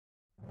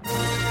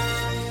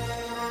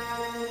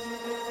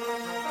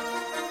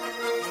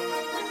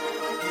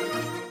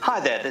Hi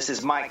there, this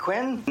is Mike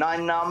Quinn,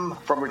 Nine Numb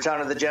from Return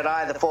of the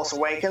Jedi, The Force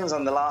Awakens,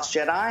 and The Last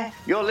Jedi.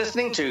 You're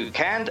listening to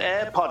Canned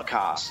Air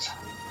Podcast.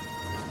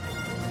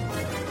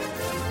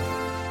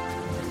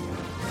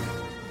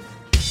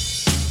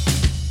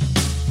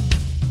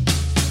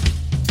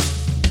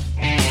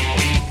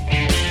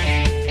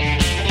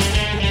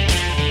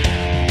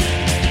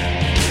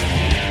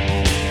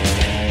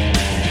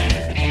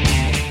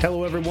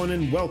 Hello everyone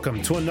and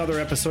welcome to another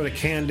episode of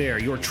Canned Air,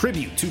 your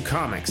tribute to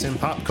comics and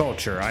pop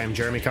culture. I am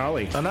Jeremy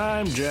Colley. And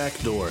I'm Jack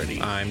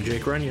Doherty. I'm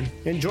Jake Runyon.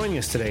 And joining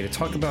us today to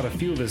talk about a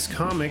few of his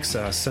comics,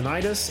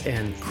 Sinidas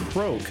and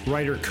Croak,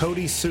 writer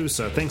Cody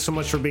Sousa. Thanks so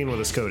much for being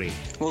with us, Cody.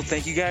 Well,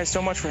 thank you guys so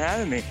much for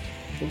having me.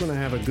 We're going to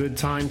have a good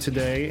time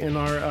today in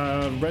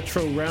our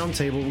retro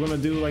roundtable. We're going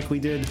to do like we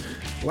did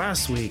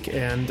last week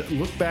and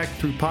look back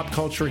through pop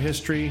culture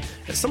history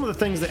at some of the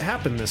things that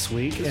happened this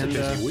week. It was a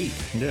busy week.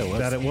 Yeah,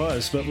 that it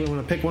was. But we're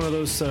going to pick one of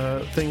those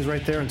things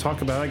right there and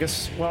talk about it. I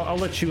guess, well, I'll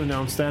let you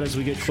announce that as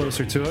we get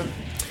closer to it.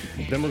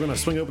 Then we're going to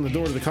swing open the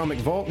door to the comic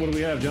vault. What do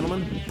we have,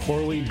 gentlemen?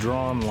 Poorly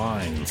Drawn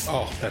Lines.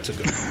 Oh, that's a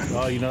good one.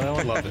 Oh, you know that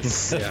one? Love it.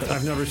 Yeah.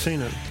 I've never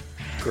seen it.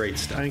 Great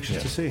stuff.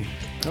 Anxious to see.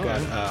 All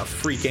Got right.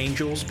 Freak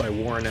Angels by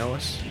Warren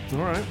Ellis. All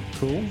right,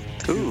 cool.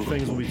 Two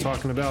things we'll be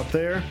talking about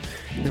there.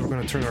 Then we're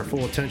going to turn our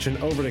full attention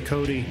over to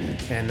Cody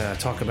and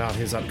talk about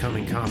his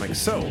upcoming comics.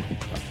 So,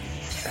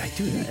 I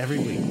do that every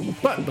week.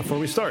 But before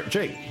we start,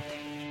 Jake.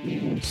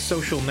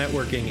 Social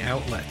networking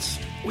outlets.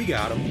 We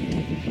got them.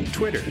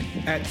 Twitter,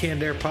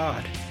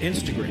 @CannedAirPod.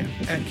 Instagram,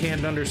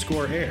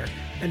 @Canned_Air.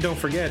 And don't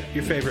forget,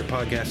 your favorite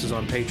podcast is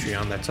on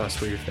Patreon. That's us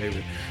for your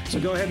favorite. So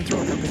go ahead and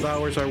throw a couple of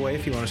hours our way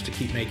if you want us to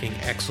keep making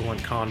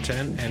excellent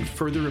content and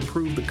further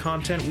improve the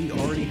content we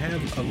already have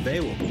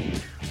available.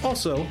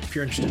 Also, if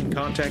you're interested in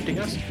contacting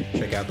us,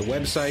 check out the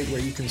website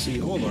where you can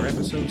see all our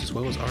episodes as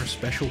well as our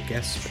special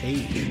guests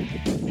page.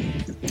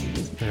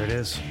 There it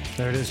is.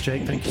 There it is,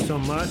 Jake. Thank you so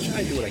much.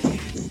 I do what I can.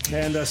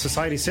 And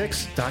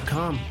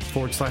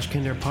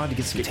society6.com/CannedAirPod to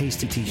get some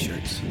tasty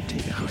t-shirts.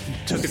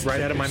 Took it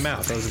right out of my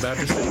mouth. I was about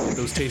to say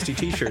those tasty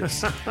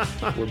t-shirts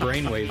were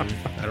brainwaving.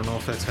 I don't know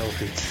if that's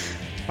healthy.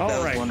 All That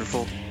was right.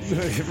 wonderful.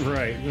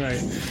 right.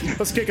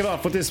 Let's kick it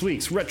off with this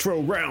week's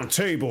Retro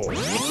Roundtable.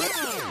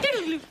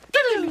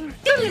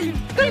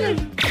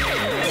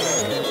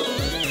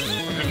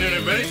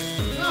 Everybody?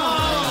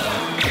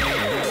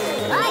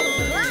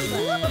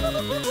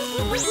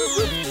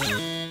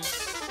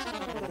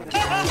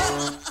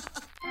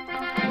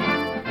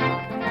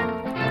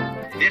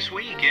 This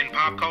week in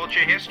pop culture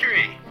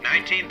history,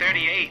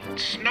 1938,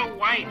 Snow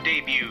White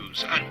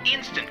debuts, an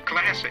instant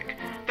classic.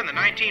 Then the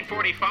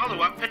 1940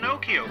 follow-up,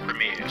 Pinocchio,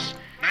 premieres.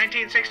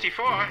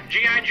 1964,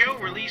 G.I. Joe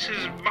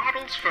releases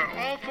models for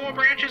all four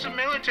branches of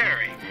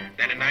military.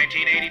 Then in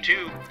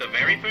 1982, the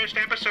very first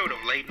episode of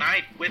Late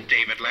Night with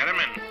David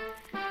Letterman.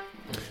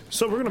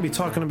 So we're going to be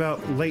talking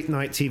about late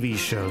night TV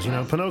shows. You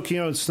know,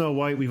 Pinocchio and Snow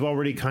White, we've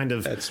already kind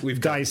of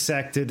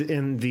dissected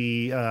in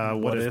the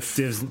What If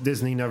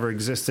Disney Never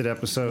Existed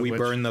episode. We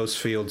burned those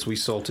fields, we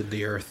salted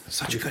the earth.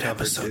 Such a good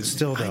episode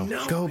still, though.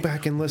 Go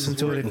back and listen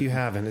to it if you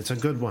haven't. It's a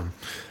good one.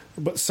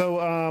 But so,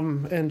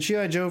 and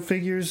G.I. Joe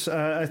figures,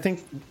 I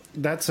think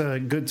that's a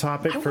good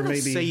topic for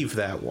maybe... save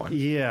that one.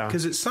 Yeah.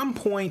 Because at some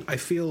point, I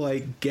feel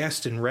like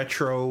Guest and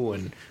Retro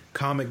and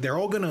Comic, they're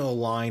all going to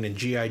align and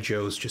G.I.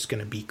 Joe's just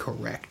going to be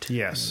correct.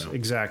 Yes,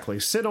 exactly.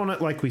 Sit on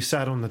it like we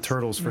sat on the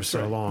Turtles for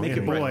so long. Make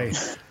And it boy,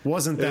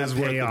 wasn't that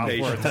payoff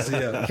worth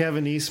it. Yeah.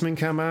 Kevin Eastman,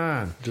 come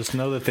on. Just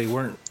know that they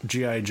weren't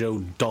G.I. Joe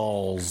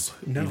dolls,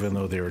 even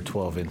though they were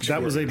 12 inches.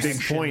 That was a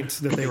big point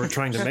that they were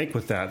trying to make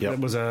with that. Yep. It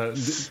was a...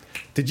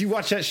 Did you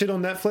watch that shit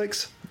on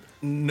Netflix?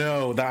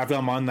 No,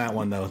 I'm on that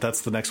one, though.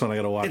 That's the next one I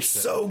got to watch. It's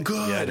so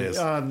good. Yeah, it is.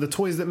 The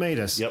Toys That Made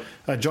Us. Yep.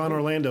 John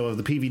Orlando of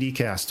the PVD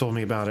cast told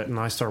me about it, and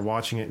I started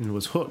watching it and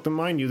was hooked. And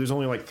mind you, there's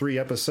only like 3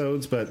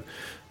 episodes, but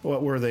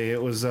what were they?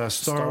 It was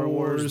Star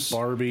Wars,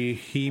 Barbie,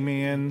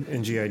 He-Man,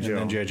 and G.I. Joe. And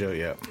then G.I. Joe,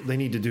 yeah. They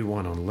need to do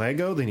one on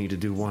Lego. They need to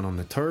do one on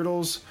the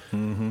Turtles.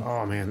 Mm-hmm.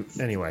 Oh, man.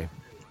 Anyway,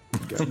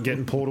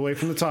 getting pulled away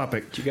from the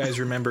topic. Do you guys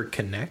remember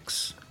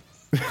Connects?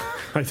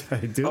 I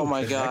do. Oh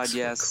my God,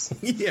 yes.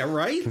 Yeah,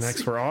 right?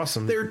 Connects were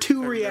awesome. There are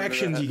 2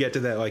 reactions you get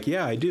to that, like,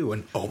 yeah, I do,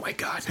 and oh my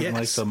God, yes.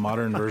 Like the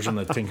modern version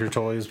of Tinker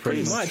Toys.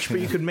 Pretty much,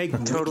 but you could make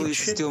Totally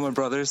shit. steal my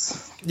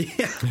brothers.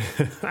 Yeah.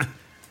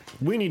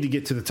 We need to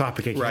get to the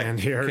topic at hand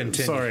here.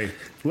 Continue. Sorry.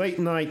 Late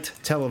night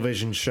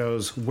television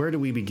shows. Where do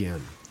we begin?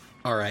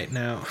 All right,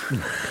 now,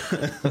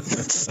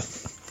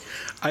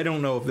 I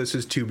don't know if this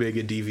is too big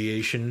a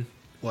deviation,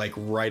 like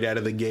right out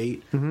of the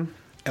gate. Mm-hmm.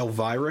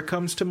 Elvira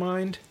comes to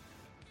mind.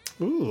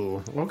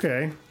 Ooh,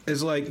 okay.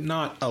 Is like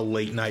not a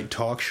late night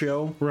talk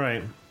show,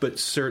 Right. but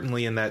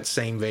certainly in that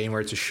same vein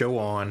where it's a show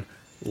on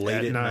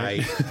late at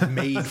night,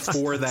 made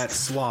for that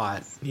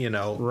slot,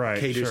 Right,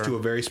 caters sure. to a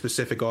very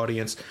specific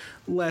audience,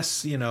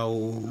 less,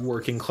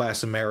 working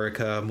class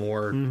America,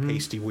 more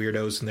pasty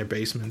weirdos in their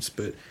basements.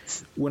 But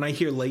when I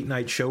hear late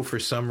night show, for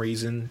some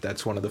reason,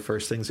 that's one of the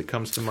first things that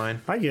comes to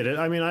mind. I get it.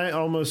 I mean, I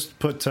almost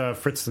put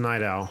Fritz the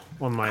Night Owl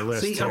on my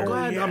list. See, I'm here.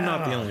 glad I'm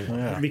not the only one.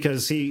 Yeah.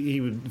 Because he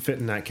would fit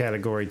in that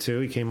category too.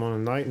 He came on at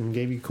night and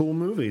gave you cool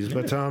movies.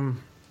 But Well,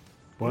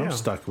 yeah.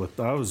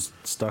 I was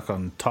stuck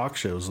on talk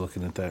shows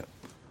looking at that.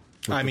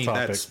 with I the mean,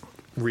 topic. that's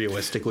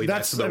realistically,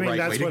 that's the I mean, right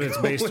that's way what to it's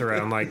go based with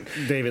around, it. like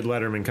David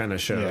Letterman kind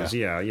of shows.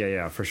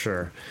 Yeah, for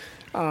sure.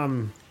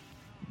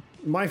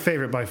 My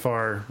favorite by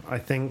far, I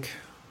think,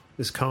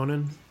 is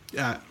Conan.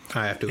 I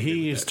have to agree with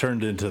He's that.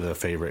 turned into the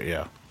favorite,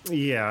 yeah.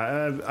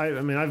 Yeah, I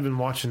mean, I've been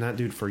watching that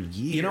dude for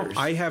years.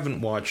 I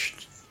haven't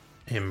watched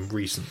him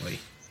recently,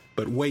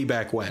 but way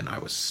back when I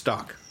was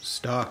stuck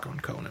on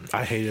Conan.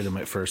 I hated him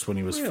at first when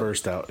he was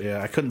first out.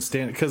 Yeah, I couldn't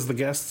stand it because the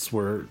guests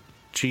were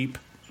cheap.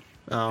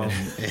 No,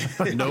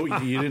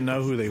 you didn't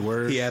know who they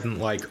were. He hadn't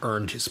like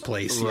earned his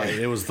place Right, yet.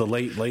 it was the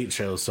late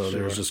show, so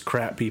there was just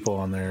crap people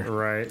on there.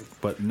 Right.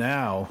 But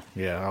now,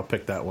 yeah, I'll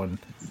pick that one.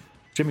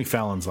 Jimmy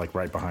Fallon's like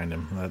right behind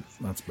him.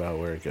 That's about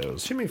where it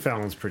goes. Jimmy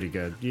Fallon's pretty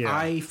good. Yeah.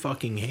 I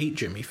fucking hate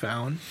Jimmy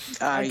Fallon.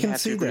 I can have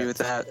see to agree that. with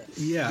that.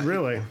 Yeah,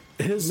 Really?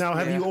 Now,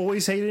 have you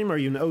always hated him? Are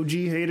you an OG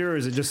hater, or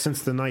is it just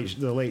since the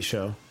Late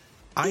Show?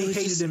 I It was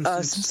hated just, him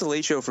since the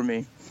Late Show for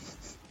me.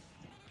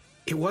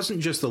 It wasn't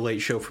just the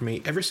Late Show for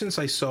me. Ever since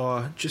I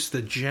saw just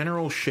the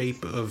general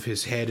shape of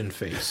his head and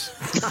face,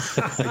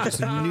 I just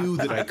knew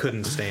that I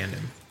couldn't stand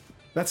him.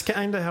 That's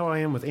kind of how I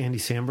am with Andy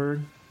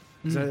Samberg.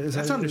 Is that That's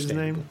his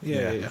understandable.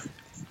 name? Yeah.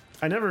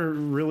 I never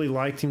really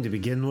liked him to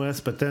begin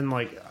with, but then,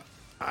 like,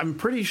 I'm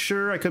pretty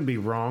sure, I could be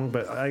wrong,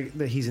 but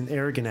that he's an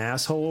arrogant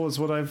asshole is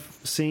what I've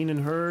seen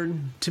and heard.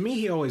 To me,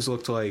 he always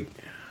looked like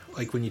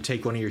when you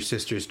take one of your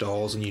sister's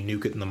dolls and you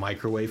nuke it in the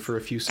microwave for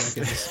a few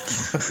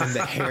seconds, and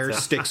the hair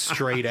sticks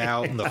straight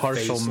out and the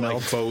Partial face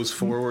melt. like bows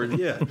forward.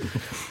 Yeah,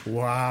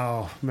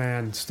 Wow,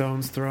 man,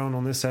 stones thrown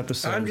on this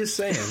episode. I'm just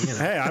saying.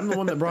 Hey, I'm the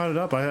one that brought it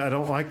up. I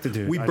don't like the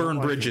dude. We I don't burn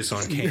like bridges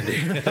on Candy.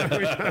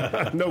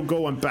 him. No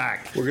going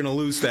back. We're gonna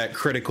lose that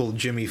critical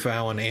Jimmy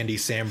Fallon, Andy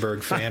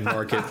Samberg fan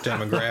market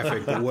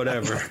demographic, but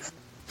whatever.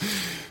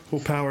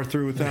 We'll power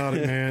through without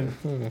it,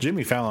 man.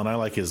 Jimmy Fallon, I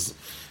like the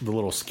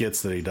little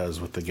skits that he does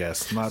with the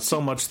guests. Not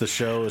so much the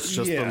show; it's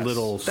just the Yes.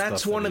 little.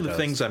 That's stuff one that of he the does.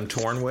 things I'm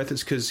torn with,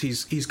 is because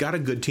he's got a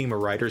good team of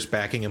writers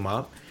backing him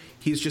up.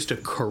 He's just a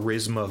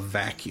charisma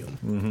vacuum.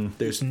 Mm-hmm.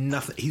 There's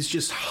nothing. He's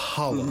just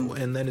hollow.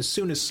 And then as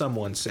soon as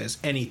someone says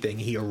anything,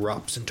 he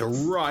erupts into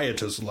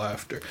riotous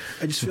laughter.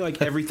 I just feel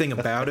like everything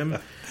about him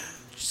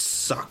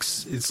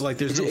sucks. It's like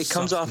there's no It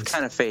comes off substance.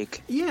 kind of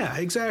fake. Yeah,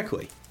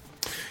 exactly.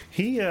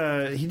 He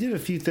did a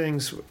few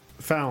things.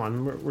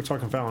 Fallon, we're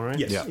talking Fallon, right?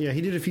 Yes. Yeah,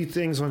 he did a few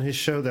things on his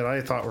show that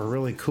I thought were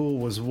really cool.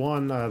 Was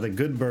one the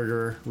Good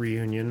Burger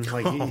reunion.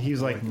 Like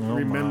he's like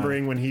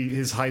remembering when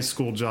his high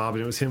school job,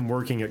 and it was him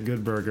working at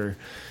Good Burger,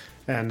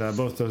 and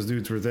both those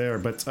dudes were there.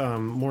 But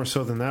more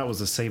so than that was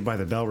the Saved by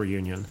the Bell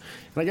reunion.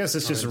 And I guess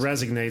this just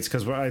resonates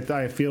because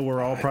I feel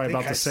we're all probably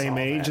about the same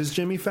age as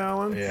Jimmy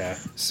Fallon. Yeah.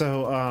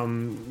 So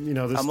this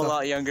I'm a stuff-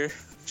 lot younger.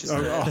 Just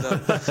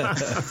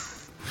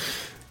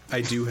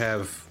I do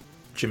have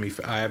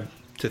I have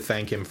to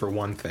thank him for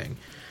one thing.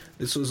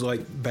 This was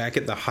like back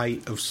at the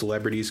height of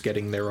celebrities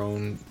getting their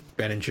own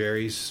Ben and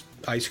Jerry's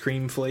ice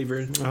cream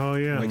flavored. Oh,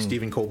 yeah. Like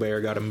Stephen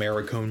Colbert got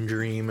Americone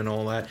Dream and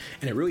all that.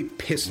 And it really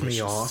pissed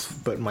me off,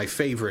 but my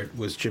favorite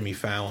was Jimmy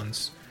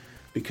Fallon's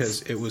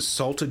because it was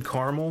salted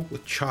caramel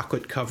with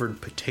chocolate covered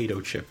potato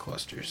chip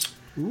clusters.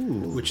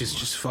 Which is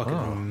just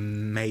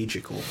fucking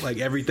magical. Like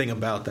everything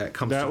about that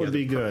comes That together. would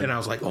be good. And I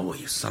was like, oh,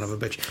 you son of a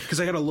bitch.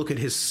 Because I got to look at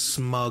his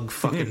smug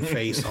fucking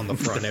face on the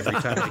front every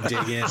time I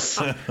dig in.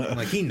 I'm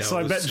like, he knows. So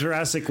I bet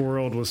Jurassic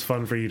World was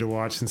fun for you to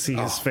watch and see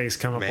his face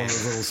come up man. on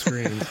those little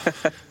screens.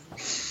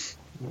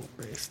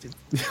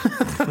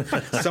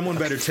 Someone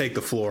better take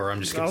the floor.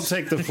 I'm just going I'll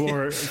take the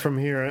floor from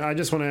here. I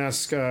just want to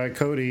ask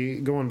Cody,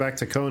 going back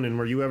to Conan,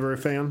 were you ever a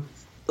fan?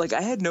 like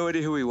I had no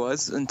idea who he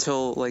was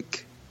until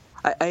like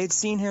I had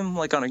seen him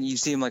like you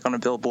see him like on a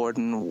billboard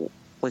and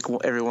like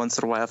every once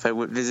in a while if I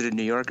visited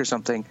New York or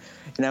something,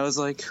 and I was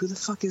like, who the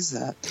fuck is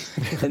that?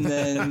 And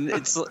then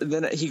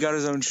then he got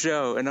his own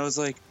show, and I was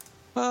like,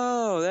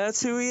 oh,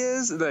 that's who he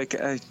is. Like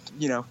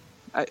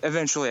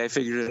eventually I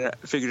figured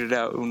it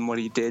out and what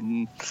he did,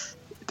 and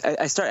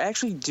I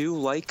actually do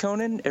like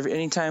Conan.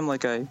 Anytime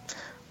like I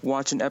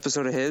watch an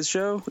episode of his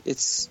show,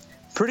 it's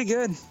pretty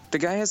good. The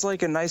guy has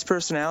like a nice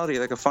personality,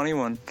 like a funny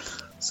one.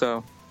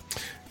 So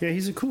Yeah,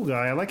 he's a cool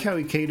guy. I like how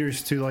he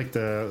caters to like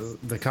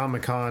the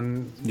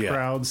Comic-Con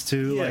crowds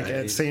too. Yeah, like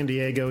at San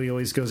Diego, he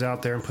always goes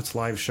out there and puts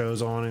live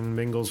shows on and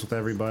mingles with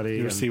everybody. You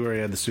ever and- see where he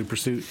had the super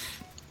suit?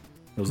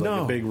 It was like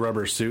No. a big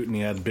rubber suit, and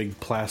he had big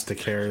plastic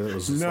hair that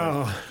was just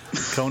No.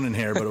 like Conan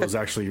hair, but it was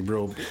actually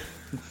real.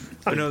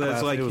 I know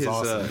that's like It was his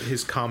awesome.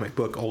 his comic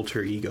book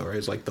alter ego, right?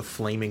 It's like the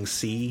Flaming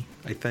Sea,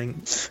 I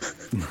think.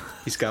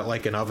 He's got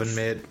like an oven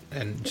mitt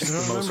and just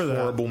the most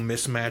horrible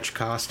mismatched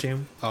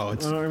costume. Oh,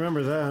 it's I don't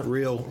remember that.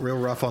 real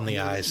rough on the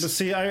eyes. But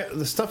see,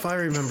 the stuff I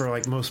remember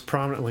like most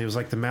prominently was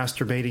like the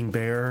masturbating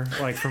bear,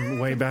 like from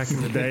way back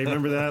in the day.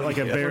 Remember that? Like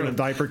a bear in a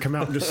diaper come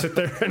out and just sit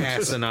there. And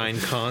asinine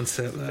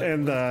concept.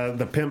 And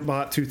the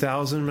Pimpbot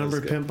 2000,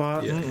 remember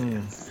Pimpbot?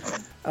 Yeah.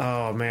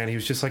 Oh man, he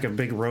was just like a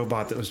big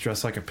robot that was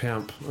dressed like a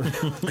pimp.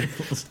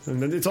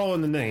 And it's all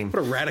in the name. What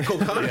a radical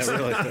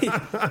concept.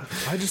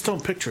 I just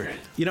don't picture it.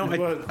 You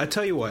know, I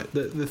tell you what,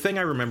 the thing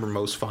I remember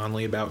most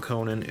fondly about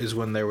Conan is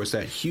when there was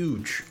that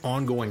huge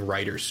ongoing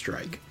writer's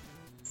strike.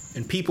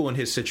 And people in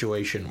his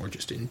situation were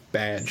just in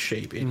bad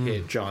shape. It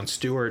hit Jon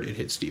Stewart, it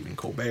hit Stephen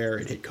Colbert,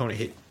 it hit Conan, it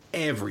hit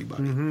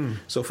everybody.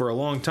 So for a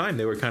long time,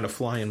 they were kind of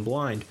flying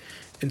blind.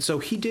 And so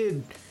he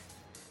did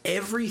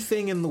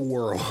everything in the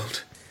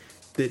world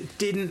that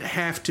didn't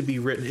have to be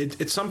written.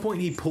 At some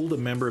point, he pulled a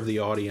member of the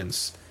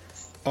audience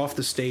off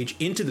the stage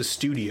into the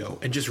studio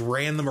and just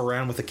ran them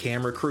around with a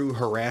camera crew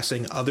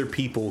harassing other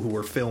people who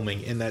were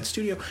filming in that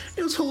studio.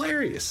 It was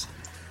hilarious.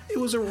 It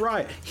was a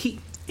riot.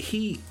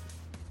 He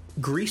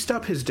greased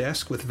up his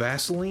desk with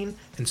Vaseline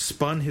and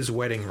spun his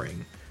wedding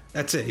ring.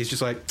 That's it. He's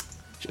just like,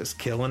 just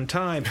killing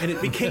time. And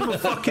it became a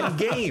fucking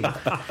game.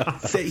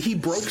 That he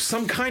broke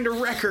some kind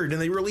of record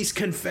and they released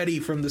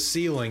confetti from the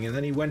ceiling. And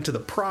then he went to the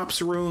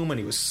props room and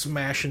he was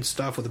smashing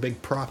stuff with a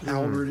big prop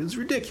halberd. It was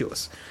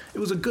ridiculous. It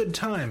was a good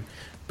time.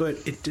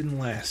 But it didn't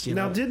last.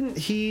 Now, didn't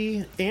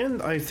he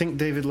and I think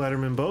David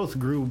Letterman both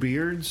grew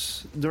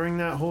beards during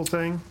that whole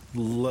thing?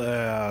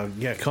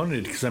 Yeah, Conan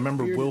did, because I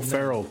remember Will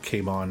Ferrell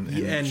came on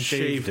and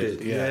shaved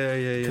it.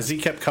 Yeah. Because he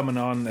kept coming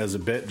on as a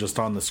bit just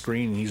on the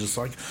screen, and he's just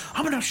like,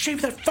 I'm going to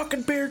shave that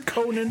fucking beard,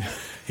 Conan.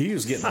 He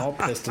was getting all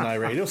pissed and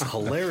irate. It was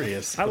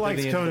hilarious. I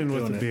liked Conan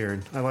with the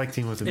beard. I liked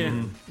him with the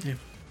beard. Yeah.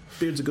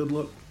 Beard's a good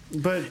look.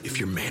 But if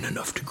you're man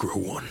enough to grow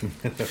one.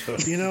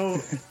 You know,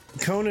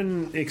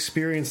 Conan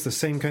experienced the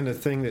same kind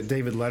of thing that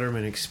David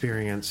Letterman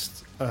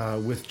experienced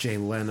with Jay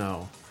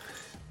Leno.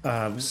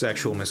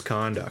 Sexual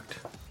misconduct.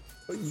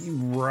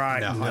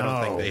 Right. No, I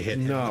don't think they hit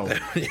him. No.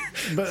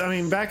 But, I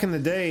mean, back in the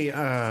day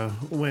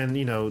when,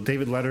 you know,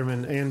 David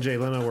Letterman and Jay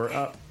Leno were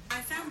up. I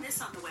found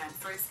this on the web,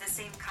 for it's the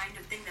same kind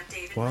of thing that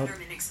David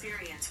Letterman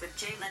experienced with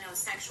Jay Leno's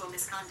sexual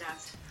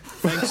misconduct.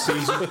 Thanks,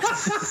 Susan.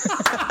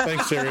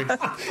 Thanks, Siri.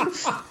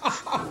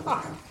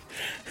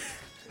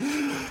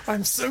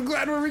 I'm so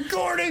glad we're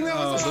recording. That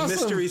was awesome. The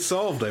mystery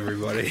solved,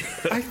 everybody.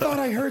 I thought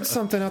I heard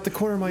something out the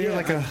corner of my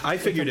ear, I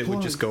figured it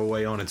would just go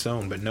away on its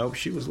own, but nope,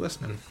 she was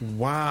listening.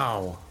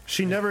 Wow,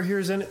 she never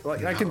hears any.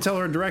 Like, no. I can tell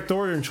her direct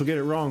order and she'll get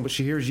it wrong, but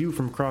she hears you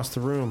from across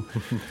the room.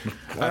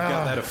 I've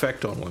got that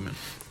effect on women.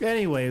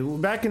 Anyway,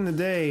 back in the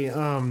day,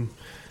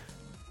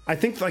 I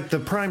think like the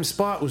prime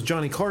spot was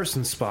Johnny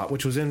Carson's spot,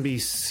 which was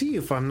NBC,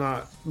 if I'm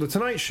not the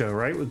Tonight Show,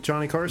 right, with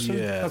Johnny Carson.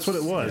 Yes, that's what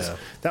it was. Yeah.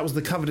 That was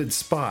the coveted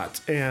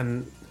spot,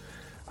 and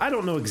I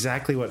don't know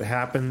exactly what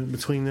happened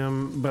between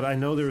them, but I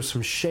know there was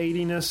some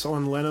shadiness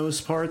on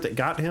Leno's part that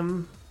got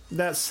him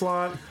that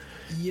slot.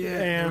 Yeah,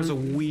 and there was a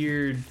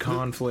weird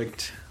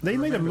conflict. They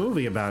made a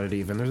movie about it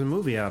even. There's a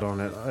movie out on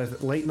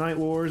it. Late Night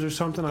Wars or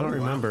something. I don't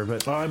remember.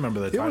 But I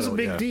remember that title. It was a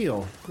big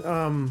deal.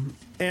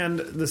 And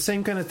the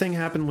same kind of thing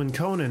happened when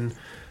Conan,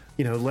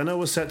 you know, Leno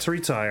was set to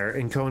retire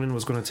and Conan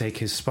was going to take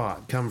his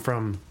spot. Come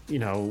from, you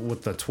know,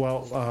 with the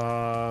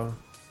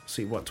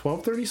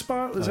 12:30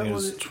 spot? Is that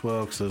what it?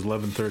 12, because it was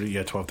 11:30.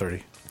 Yeah,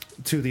 12:30.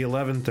 To the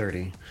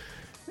 11:30.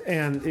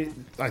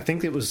 And I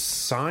think it was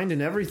signed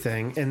and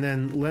everything. And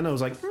then Leno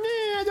was like,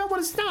 I don't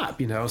want to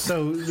stop, you know.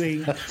 So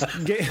they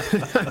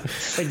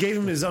gave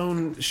him his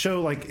own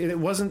show. Like, it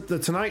wasn't the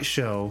Tonight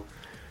Show,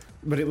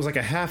 but it was like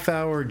a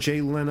half-hour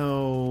Jay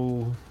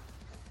Leno.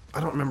 I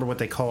don't remember what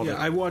they called it.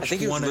 I watched. I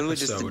think it was literally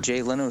just the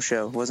Jay Leno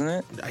show, wasn't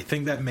it? I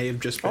think that may have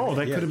just been. Oh,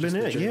 that could have been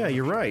it. Yeah,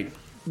 you're right.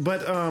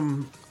 But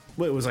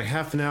it was like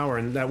half an hour,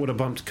 and that would have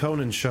bumped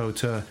Conan's show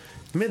to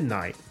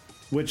midnight,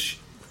 which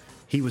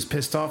he was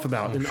pissed off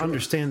about, and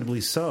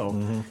understandably so.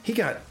 Mm-hmm. He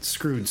got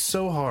screwed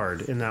so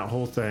hard in that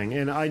whole thing,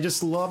 and I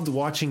just loved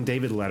watching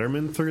David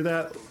Letterman through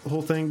that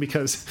whole thing,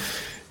 because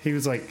he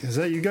was like, "Has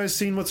that you guys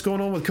seen what's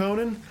going on with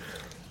Conan?"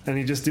 And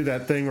he just do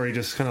that thing where he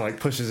just kind of like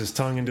pushes his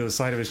tongue into the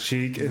side of his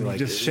cheek and like,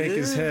 just shake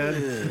his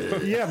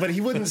head. Yeah, but he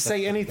wouldn't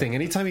say anything.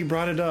 Anytime he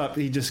brought it up,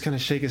 he'd just kind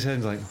of shake his head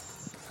and be like,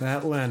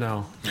 that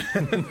Leno.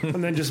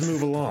 And then just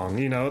move along.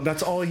 You know,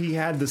 that's all he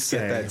had to say.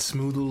 Get that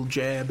smooth little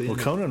jab in. Well,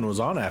 Conan was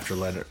on after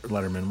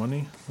Letterman, wasn't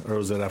he? Or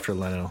was it after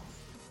Leno?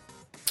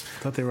 I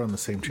thought they were on the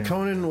same channel.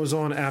 Conan was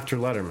on after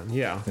Letterman,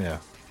 yeah. Yeah.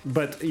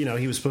 But, you know,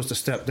 he was supposed to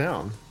step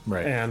down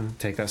and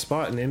take that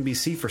spot. And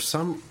NBC, for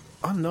some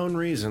unknown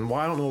reason,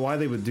 I don't know why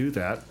they would do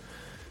that.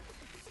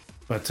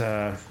 But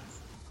now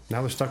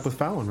they're stuck with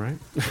Fallon, right?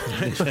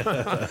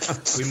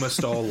 We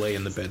must all lay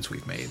in the beds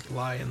we've made.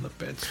 Lie in the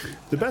beds.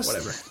 The best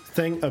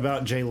thing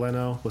about Jay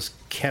Leno was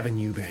Kevin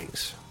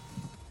Eubanks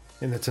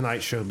in the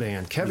Tonight Show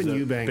band. Kevin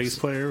Eubanks, bass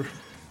player.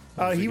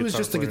 He was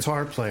just a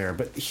guitar player,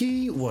 but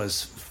he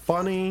was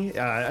funny.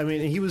 I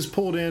mean, he was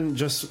pulled in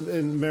just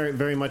very,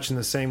 very much in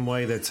the same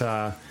way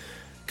that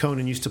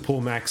Conan used to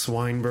pull Max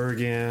Weinberg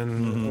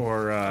in,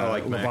 or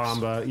like La Max.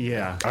 Bamba.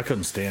 Yeah. I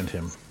couldn't stand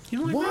him. You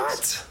know, like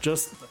What?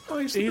 Just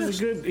he's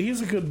the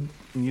he's a good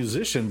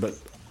musician, but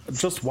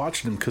just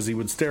watching him because he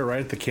would stare right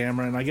at the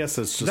camera, and I guess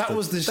it's just That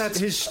was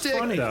his shtick,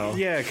 funny. though.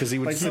 Yeah, because he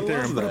would Like, sit I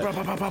there love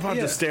and that.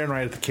 just staring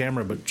right at the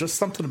camera, but just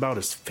something about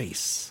his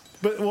face.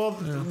 But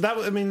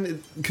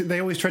they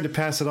always tried to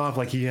pass it off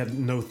like he had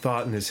no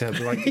thought in his head,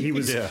 like he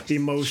was Yeah.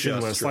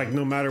 emotionless. Just Like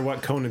no matter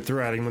what Conan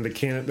threw at him, when the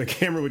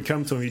camera would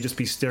come to him, he'd just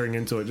be staring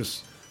into it,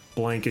 just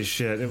blank as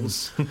shit. It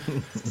was,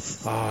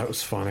 it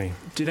was funny.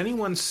 Did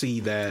anyone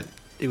see that?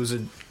 It was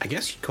I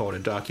guess you'd call it a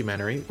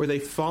documentary, where they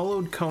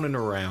followed Conan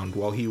around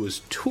while he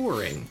was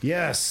touring.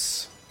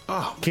 Yes,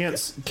 Oh, can't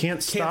stop.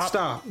 Can't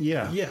stop.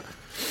 Yeah, Yeah.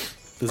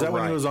 Is that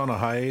when he Right. was on a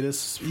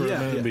hiatus for a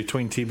minute Yeah.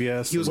 between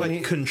TBS? He was When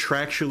like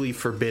contractually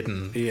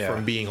forbidden Yeah.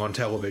 from being on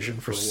television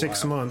for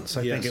 6 while. months,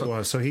 I Yeah, think it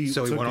was. So he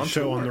took went the on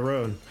show tour. on the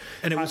road.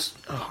 And it was,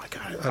 oh my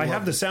God. I have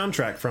love the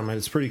soundtrack from it.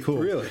 It's pretty cool.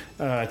 Really?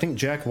 I think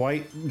Jack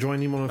White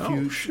joined him on a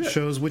few shit.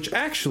 shows, which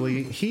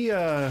actually he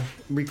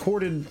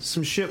recorded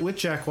some shit with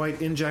Jack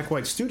White in Jack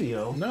White's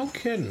studio. No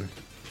kidding.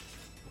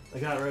 I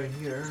got it right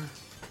here.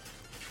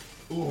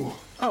 Ooh.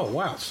 Oh,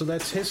 wow. So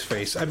that's his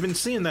face. I've been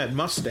seeing that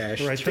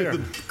mustache Right through there.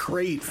 the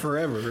crate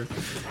forever.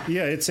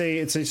 Yeah, it's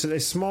a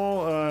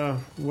small.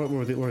 What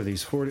were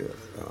these? 40. I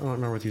don't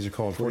remember what these are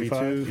called. 42.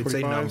 It's a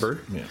 45s? number.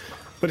 Yeah.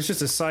 But it's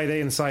just a side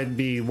A and side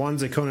B.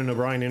 One's a Conan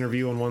O'Brien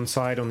interview on one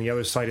side. On the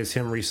other side is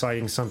him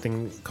reciting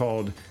something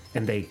called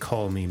 "And They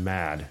Call Me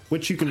Mad,"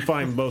 which you can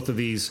find both of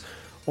these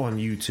on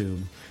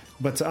YouTube.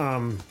 But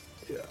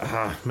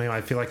man, I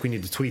feel like we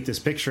need to tweet this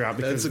picture out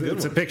because That's a good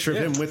it's a one. picture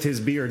Yeah. of him with his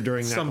beard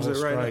during that Sums whole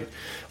it right strike. up.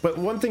 But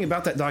one thing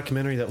about that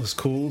documentary that was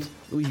cool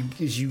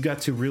is you got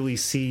to really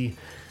see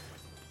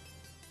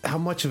how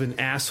much of an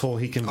asshole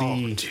he can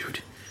be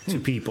dude. to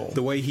people.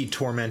 The way he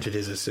tormented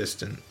his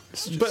assistant.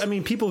 But I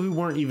mean, people who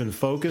weren't even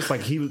focused,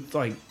 like he would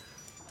like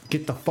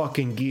get the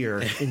fucking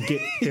gear and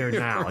get there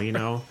now. You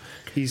know,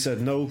 he's a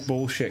no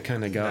bullshit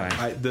kind of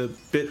guy. The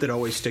bit that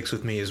always sticks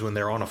with me is when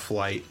they're on a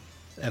flight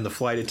and the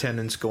flight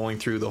attendant's going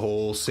through the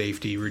whole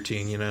safety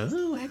routine, you know,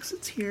 oh,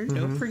 exit's here,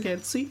 don't forget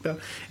seatbelt.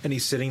 And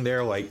he's sitting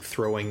there like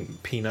throwing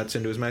peanuts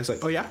into his mouth. He's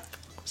like, oh yeah?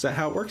 Is that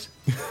how it works?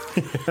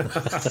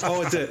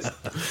 Oh, it's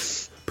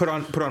it. Put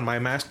on my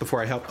mask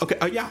before I help. Okay,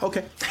 yeah,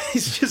 okay.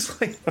 He's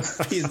just like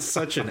being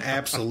such an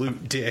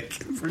absolute dick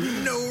for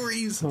no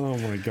reason. Oh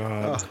my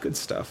god! Oh, good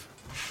stuff.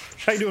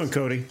 How you doing,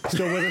 Cody?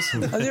 Still with us?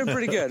 I'm doing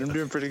pretty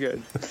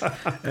good.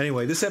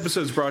 Anyway, this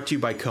episode's brought to you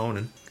by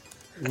Conan.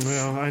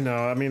 Well, I know.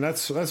 I mean,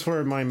 that's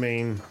where my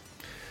main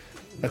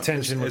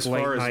attention with As far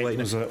late as night late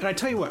was. night. And I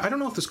tell you what, I don't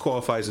know if this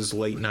qualifies as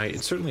late night.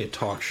 It's certainly a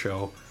talk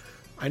show.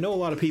 I know a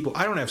lot of people.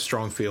 I don't have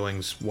strong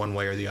feelings one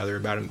way or the other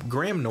about him.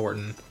 Graham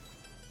Norton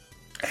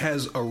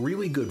has a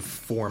really good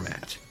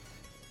format.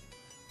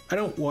 I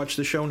don't watch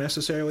the show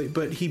necessarily,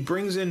 but he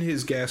brings in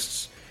his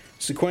guests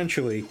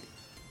sequentially,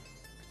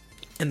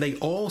 and they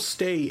all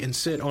stay and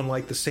sit on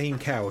like the same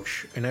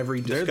couch, and every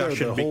They're there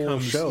discussion the whole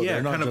becomes show.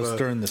 They're not kind of just a,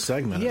 during the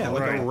segment. like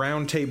Right. a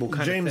round table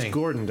kind James of thing.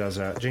 Gordon does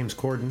that. James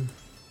Corden.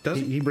 Does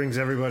he brings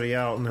everybody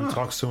out and then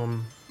talks to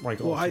them like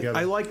Well, all together.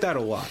 I like that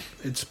a lot.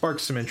 It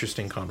sparks some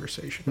interesting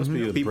conversation. Must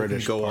be the People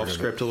British can go part off of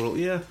script a little.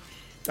 Yeah.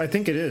 I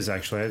think it is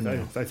actually.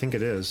 I think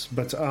it is.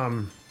 But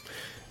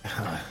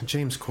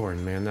James Corden,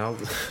 man, now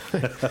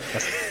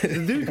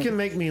the dude can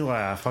make me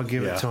laugh. I'll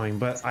give Yeah. it to him.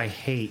 But I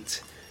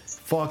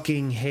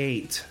fucking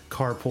hate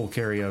carpool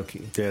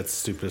karaoke. Yeah, it's the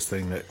stupidest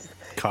thing that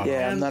caught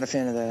Yeah, on. I'm not a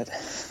fan of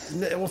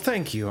that. Well,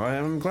 thank you.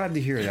 I'm glad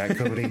to hear that,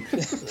 Cody.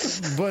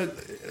 But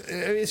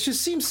it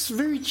just seems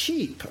very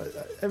cheap.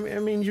 I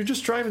mean, you're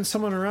just driving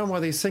someone around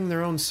while they sing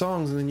their own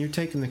songs, and then you're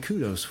taking the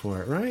kudos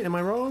for it, right? Am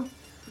I wrong?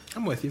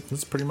 I'm with you.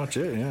 That's pretty much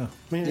it, yeah.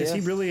 I mean, is Yeah.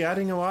 he really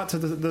adding a lot to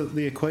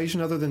the equation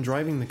other than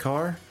driving the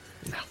car?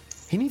 No.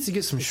 He needs to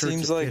get some shirts.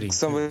 Seems that like fit him.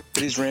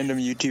 somebody's random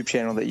YouTube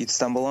channel that you'd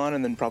stumble on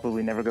and then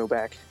probably never go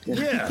back. You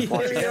know? Yeah,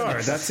 there you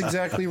are. That's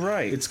exactly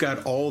right. It's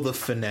got all the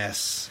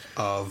finesse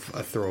of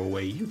a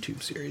throwaway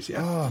YouTube series.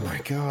 Yeah. Oh my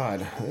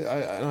god,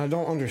 I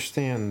don't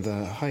understand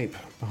the hype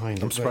behind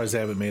it. I'm surprised they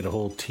haven't made a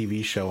whole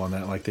TV show on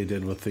that like they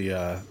did with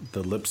the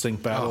lip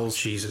sync battles.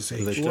 Jesus They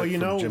H. took Well, you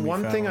from know, Jimmy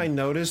one thing I Fallon.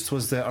 noticed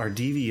was that our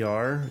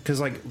DVR,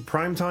 because like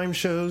primetime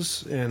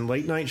shows and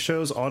late night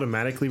shows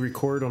automatically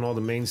record on all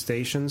the main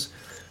stations.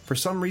 For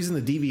some reason,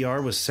 the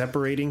DVR was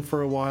separating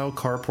for a while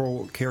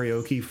carpool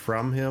karaoke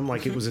from him,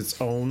 like it was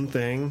its own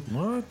thing.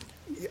 What?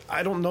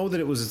 I don't know that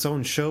it was its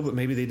own show, but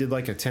maybe they did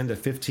like a 10 to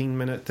 15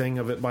 minute thing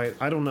of it by.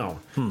 I don't know.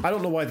 I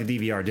don't know why the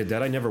DVR did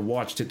that. I never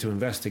watched it to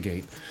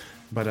investigate.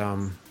 But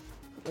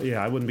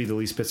yeah, I wouldn't be the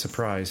least bit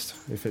surprised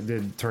if it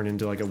did turn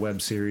into like a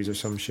web series or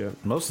some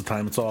shit. Most of the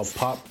time, it's all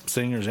pop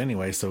singers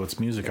anyway, so it's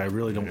music I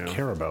really don't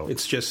care about.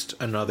 It's just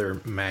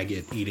another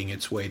maggot eating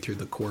its way through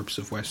the corpse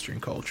of Western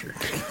culture.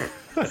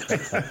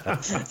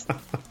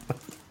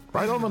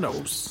 right on the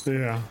nose.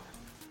 Yeah.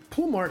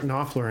 Pull Mark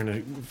Knopfler in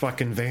a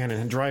fucking van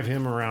and drive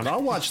him around.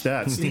 I'll watch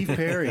that. Steve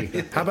Perry.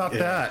 How about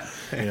that?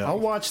 Yeah. I'll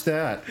watch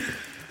that.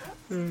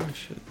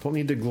 Don't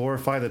need to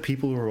glorify the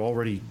people who are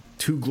already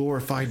too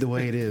glorified the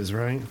way it is,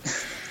 right?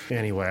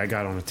 Anyway, I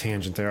got on a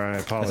tangent there. I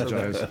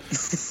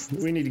apologize.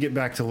 We need to get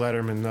back to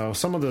Letterman, though.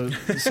 Some of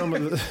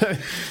the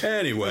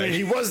Anyway,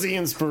 he was the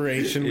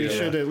inspiration. We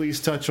should at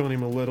least touch on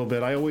him a little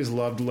bit. I always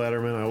loved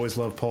Letterman. I always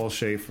loved Paul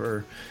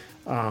Schaefer.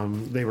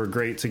 They were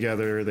great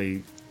together.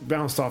 They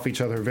bounced off each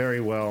other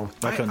very well.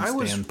 I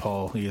couldn't stand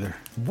Paul either.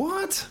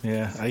 What?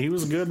 Yeah, he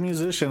was a good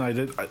musician.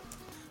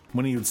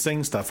 When he would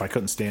sing stuff, I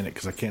couldn't stand it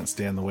because I can't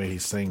stand the way he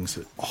sings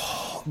it.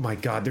 Oh my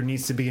God, there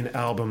needs to be an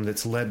album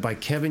that's led by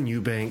Kevin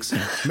Eubanks,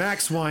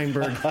 Max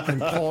Weinberg, and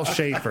Paul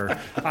Schaefer.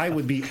 I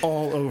would be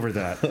all over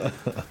that.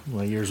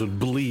 My ears would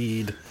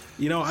bleed.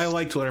 You know, I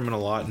liked Letterman a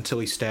lot until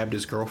he stabbed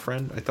his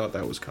girlfriend. I thought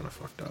that was kind of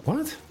fucked up.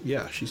 What?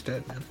 Yeah, she's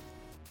dead, man.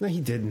 No,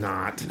 he did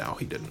not. No,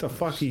 he didn't. The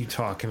fuck are you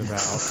talking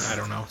about? I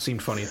don't know. It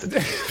seemed funny at the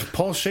time.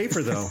 Paul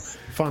Schaefer, though,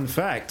 fun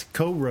fact,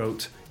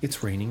 co-wrote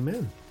It's Raining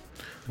Men.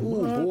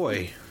 Oh,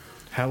 boy.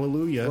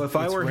 Hallelujah. Well, if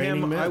I It's were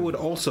Raining him, Men. I would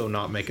also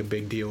not make a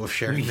big deal of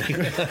sharing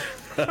that.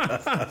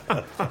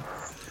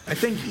 I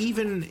think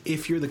even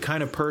if you're the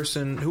kind of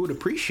person who would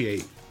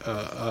appreciate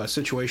a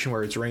situation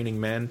where it's raining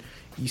men,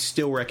 you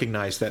still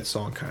recognize that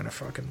song kind of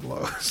fucking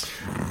blows.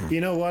 You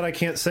know what? I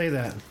can't say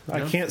that. No?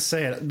 I can't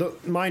say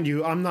it. Mind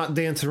you, I'm not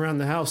dancing around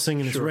the house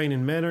singing It's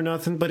Raining Men or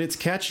nothing, but it's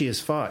catchy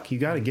as fuck. You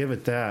got to give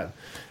it that.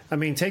 I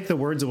mean, take the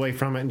words away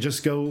from it and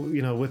just go,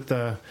 with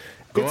the...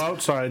 Go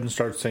outside and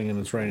start singing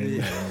It's Raining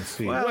Men and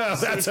see. Well,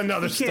 that's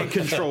another story. Can't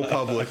control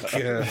public.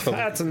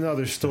 That's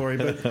another story,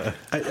 but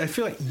I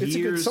feel like it's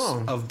years a good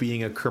song. of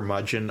being a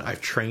curmudgeon,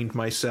 I've trained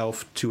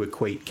myself to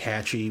equate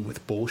catchy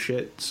with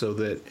bullshit, so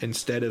that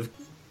instead of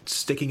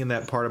sticking in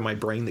that part of my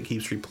brain that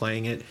keeps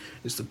replaying it,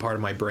 is the part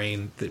of my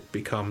brain that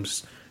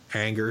becomes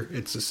anger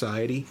at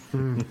society.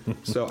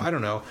 So I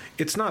don't know.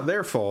 It's not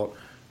their fault.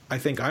 I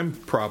think I'm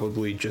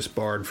probably just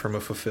barred from a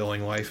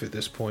fulfilling life at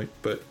this point,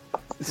 but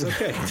it's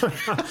okay.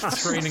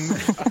 It's raining men.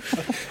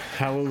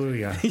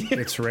 hallelujah.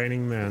 It's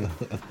Raining Men.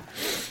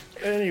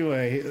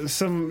 Anyway,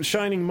 some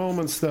shining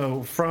moments,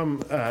 though, from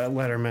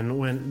Letterman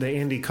when the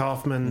Andy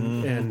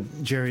Kaufman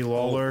and Jerry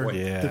Lawler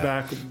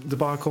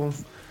debacle.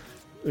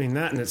 I mean,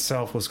 that in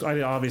itself was...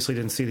 I obviously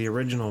didn't see the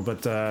original,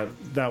 but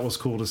that was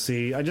cool to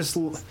see.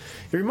 It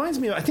reminds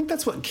me of... I think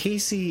that's what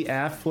Casey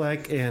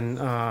Affleck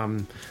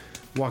and...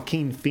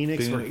 Joaquin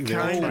Phoenix were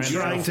kind of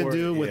trying to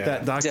do with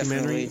that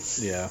documentary.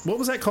 Definitely. Yeah. What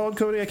was that called,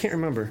 Cody? I can't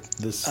remember.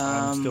 I'm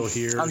Still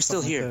Here. I'm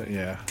Still Here. Like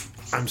yeah.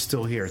 I'm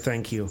Still Here.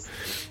 Thank you.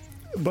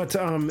 But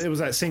it was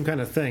that same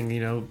kind of thing,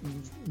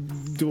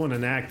 doing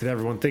an act that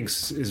everyone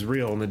thinks is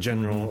real in the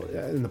general,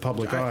 in the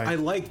public eye. I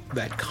like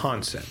that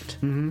concept.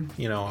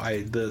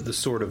 The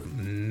sort of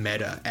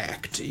meta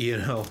act,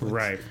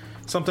 Right.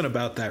 Something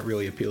about that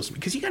really appeals to me,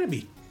 because you got to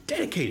be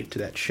dedicated to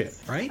that shit,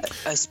 right?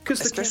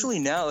 Especially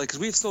now, because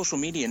we have social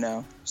media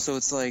now, so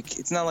it's like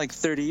it's not like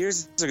 30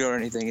 years ago or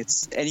anything.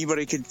 It's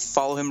anybody could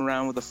follow him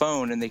around with a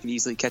phone and they could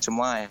easily catch him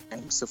lying.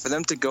 So for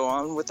them to go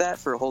on with that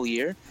for a whole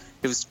year,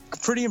 it was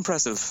pretty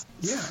impressive.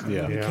 Yeah.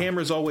 Yeah. The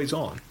camera's always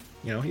on.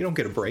 You don't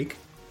get a break.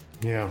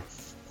 Yeah,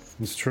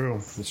 it's true.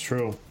 It's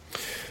true.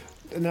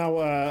 Now,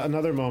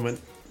 another moment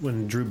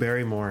when Drew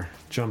Barrymore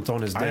jumped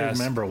on his desk. I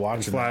remember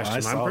watching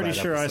that. I'm pretty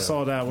sure I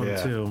saw that one,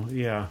 Yeah. too.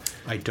 Yeah.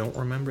 I don't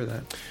remember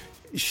that.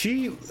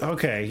 You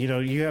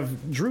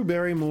have Drew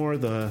Barrymore,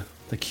 the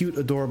cute,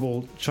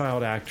 adorable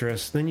child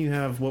actress. Then you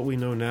have what we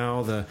know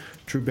now, the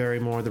Drew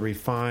Barrymore, the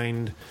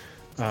refined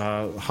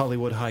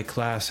Hollywood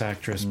high-class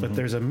actress. But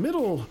there's a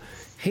middle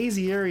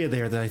hazy area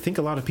there that I think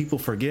a lot of people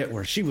forget,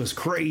 where she was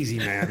crazy,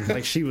 man.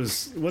 Like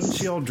wasn't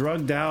she all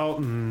drugged out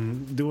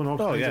and doing all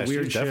kinds of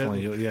weird shit?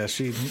 Definitely. Yeah,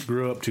 she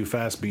grew up too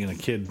fast being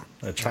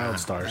a child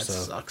star. That So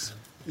sucks.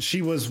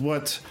 She was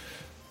what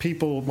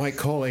people might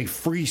call a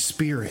free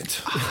spirit.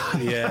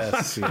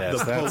 yes,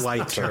 The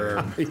polite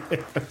term.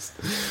 Yes.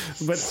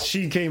 But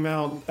she came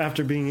out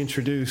after being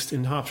introduced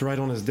and hopped right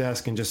on his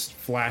desk and just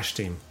flashed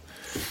him.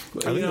 I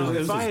think it was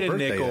If I had his a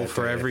birthday nickel that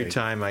for day, I every think.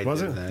 time I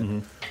Was did it?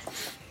 that.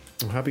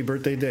 Well, happy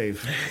birthday,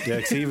 Dave.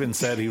 Yeah, 'cause he even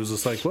said, he was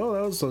just like, well,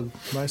 that was the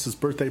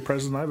nicest birthday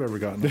present I've ever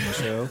gotten on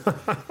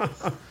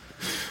the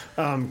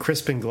show.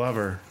 Crispin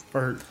Glover.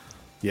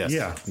 Yes.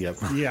 Yeah. Yep.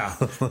 Yeah.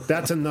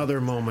 That's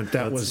another moment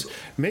that was...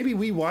 Maybe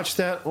we watched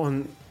that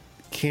on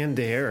Canned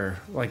Air,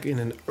 like in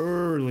an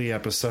early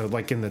episode,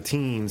 like in the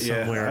teens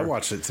somewhere. Yeah, I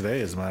watched it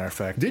today, as a matter of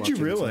fact. Did you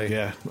Watching it really? today.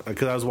 Yeah,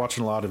 because I was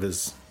watching a lot of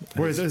his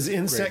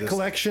insect greatest-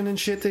 collection and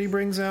shit that he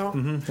brings out.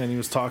 And he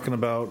was talking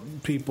about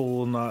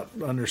people not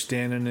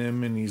understanding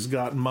him, and he's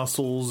got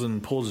muscles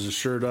and pulls his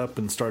shirt up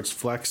and starts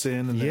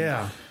flexing. And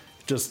Yeah.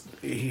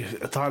 I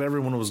thought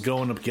everyone was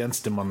going up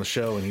against him on the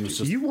show, and he was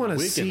just. You want to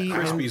wicked. see...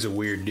 Crispy's a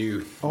weird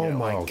dude. Oh, Yeah,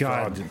 my oh,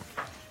 God. God.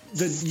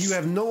 You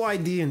have no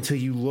idea until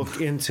you look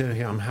into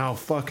him how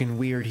fucking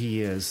weird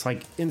he is.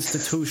 Like,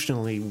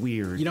 institutionally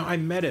weird. I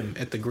met him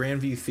at the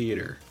Grandview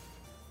Theater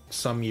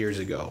some years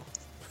ago,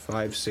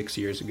 5-6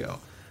 years ago.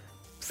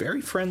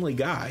 Very friendly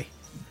guy.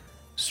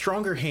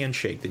 Stronger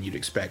handshake than you'd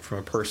expect from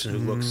a person who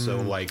looks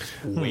so, like,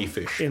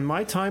 waifish. In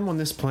my time on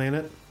this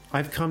planet,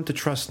 I've come to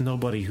trust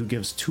nobody who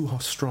gives too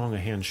strong a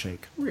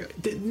handshake. Really?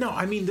 No,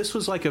 I mean this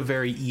was like a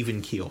very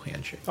even keel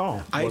handshake.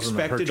 Oh, I wasn't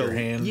a expected hurt your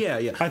hand? Yeah,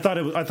 yeah. I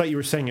thought you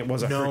were saying it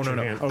was a hurt your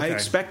hand. I Okay.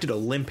 expected a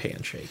limp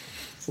handshake.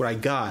 What I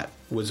got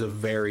was a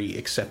very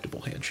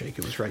acceptable handshake.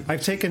 It was right.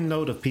 I've taken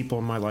note of people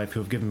in my life who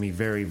have given me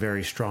very,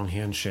 very strong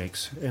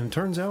handshakes, and it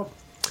turns out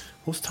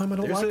most of the time I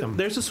don't like them.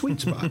 There's a sweet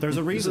spot. There's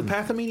a reason. There's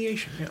a path of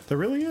mediation. Yeah. There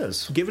really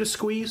is. Give it a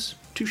squeeze,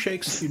 2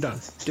 shakes, you're done.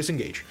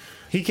 Disengage.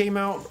 He came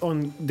out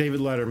on David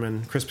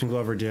Letterman, Crispin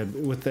Glover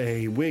did, with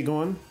a wig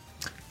on.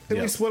 At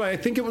Yeah. least what I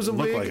think it was a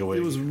Looked wig. like a wig.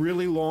 It was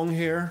really long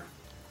hair,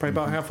 probably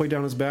about halfway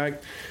down his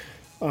back.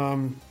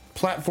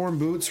 Platform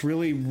boots,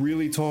 really,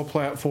 really tall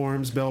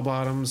platforms, bell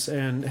bottoms,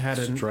 and had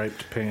a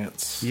Striped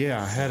pants.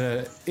 had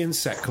a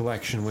insect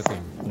collection with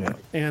him. Yeah.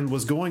 And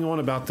was going on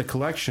about the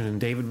collection, and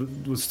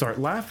David would start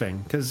laughing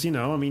because you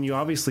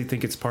obviously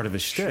think it's part of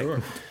his shtick.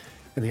 Sure.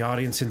 And the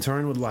audience in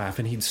turn would laugh,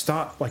 and he'd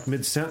stop like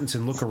mid sentence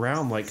and look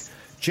around like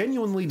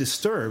genuinely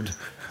disturbed,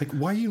 like,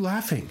 "Why are you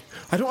laughing?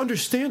 I don't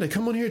understand. I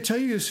come on here to tell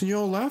you this, and you're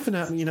all laughing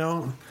at me.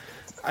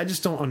 I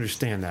just don't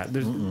understand that.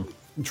 There's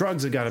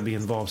drugs have got to be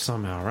involved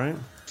somehow, right?"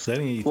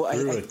 Then he Well,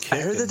 threw a kick I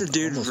heard that the and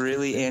dude's almost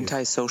really kicked you.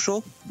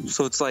 antisocial,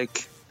 so it's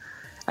like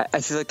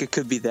I feel like it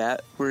could be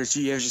that, whereas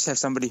you just have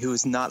somebody who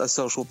is not a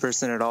social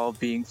person at all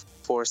being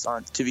forced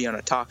on to be on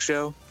a talk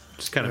show.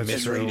 Just kind of That's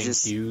misreading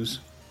outrageous. cues.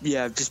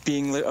 Yeah, just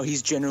being like, oh,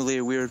 he's generally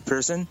a weird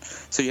person.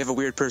 So you have a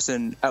weird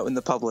person out in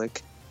the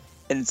public,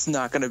 and it's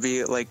not going to be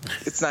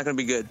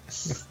good.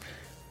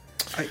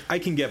 I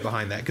can get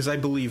behind that because I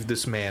believe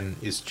this man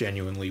is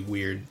genuinely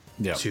weird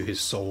Yeah. to his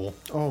soul.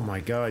 Oh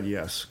my God,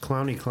 yes,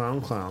 Clowny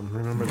Clown Clown.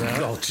 Remember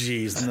that? Oh,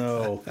 jeez,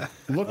 no.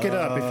 Look it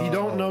up. If you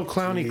don't know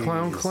Clowny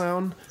Clown jeez.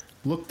 Clown,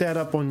 look that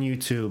up on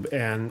YouTube,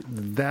 and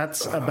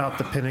that's about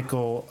the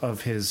pinnacle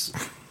of his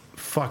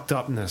fucked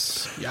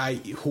upness. I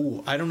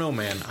don't know,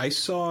 man.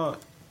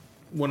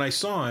 When I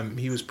saw him,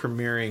 he was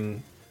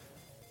premiering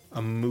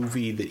a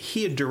movie that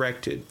he had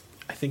directed.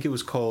 I think it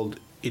was called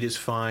It Is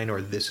Fine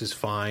or This Is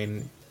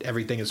Fine.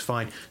 Everything is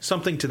fine.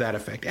 Something to that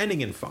effect.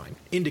 Ending in fine.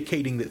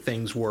 Indicating that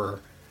things were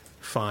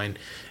fine.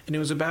 And it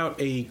was about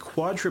a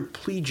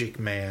quadriplegic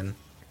man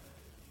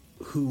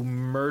who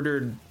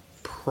murdered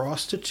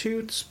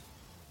prostitutes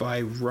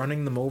by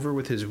running them over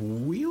with his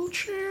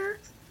wheelchair?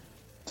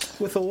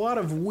 With a lot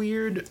of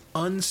weird,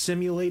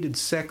 unsimulated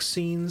sex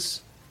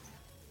scenes.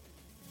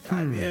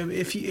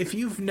 If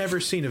you've never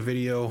seen a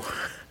video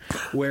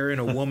wherein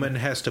a woman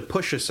has to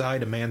push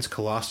aside a man's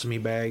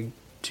colostomy bag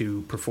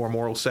to perform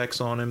oral sex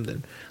on him,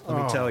 then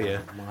let me tell you,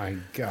 Oh my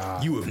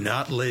God. you have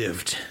not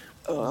lived.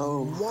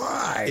 Oh,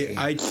 Why?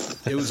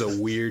 It was a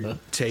weird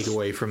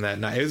takeaway from that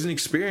night. It was an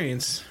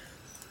experience.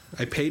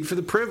 I paid for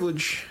the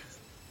privilege.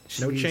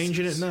 No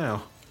changing it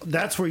now.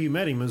 That's where you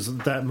met him, was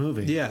that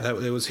movie. Yeah,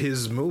 it was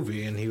his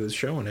movie, and he was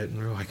showing it, and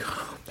we were like,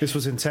 oh, This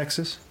was in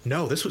Texas?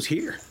 no, this was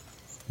here.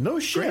 No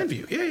shit.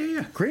 Grandview.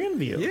 Yeah.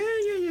 Grandview.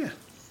 Yeah.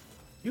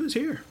 He was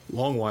here.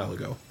 Long while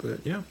ago, but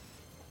yeah.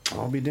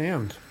 I'll be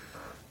damned.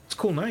 It's a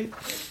cool night.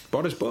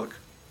 Bought his book.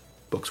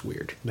 Book's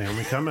weird. They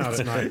only come out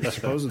at night,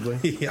 supposedly.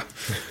 Yeah.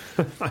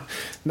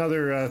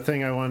 Another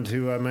thing I wanted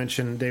to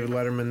mention, David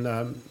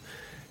Letterman,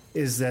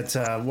 is that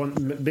one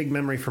big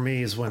memory for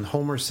me is when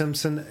Homer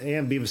Simpson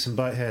and Beavis and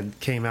Butthead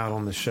came out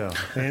on the show.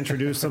 They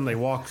introduced them, they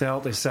walked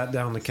out, they sat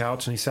down on the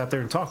couch, and he sat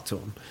there and talked to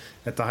them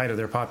at the height of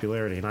their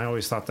popularity. And I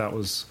always thought that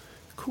was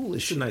cool as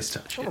It's a shit. nice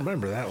touch. I don't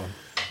remember that one.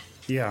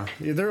 Yeah,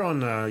 they're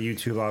on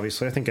YouTube,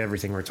 obviously. I think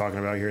everything we're talking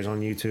about here is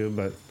on YouTube,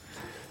 but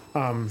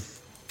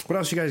what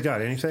else you guys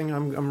got? Anything?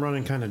 I'm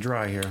running kind of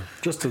dry here.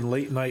 Just in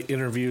late night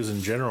interviews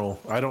in general,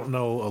 I don't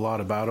know a lot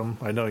about him.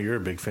 I know you're a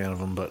big fan of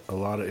him, but a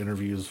lot of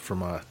interviews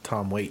from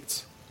Tom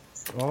Waits.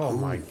 Oh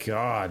my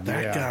God,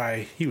 That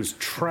guy, he was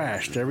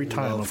trashed every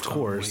time, Love of Tom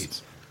course.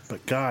 Waits.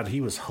 But God,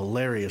 he was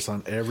hilarious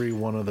on every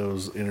one of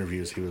those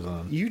interviews he was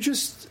on.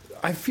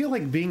 I feel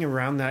like being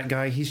around that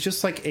guy, he's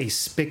just like a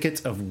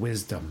spigot of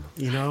wisdom,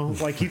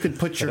 Like you could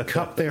put your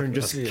cup there and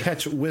just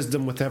catch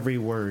wisdom with every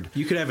word.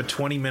 You could have a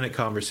 20-minute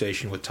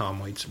conversation with Tom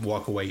Waits,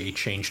 walk away a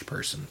changed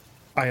person.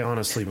 I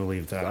honestly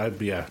believe that.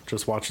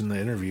 Just watching the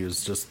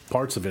interviews, just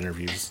parts of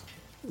interviews.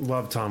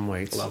 Love Tom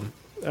Waits. Love him.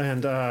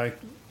 And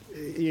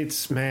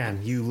man,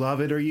 you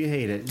love it or you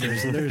hate it.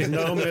 There's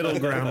no middle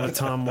ground with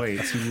Tom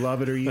Waits. You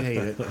love it or you hate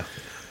it.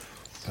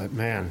 But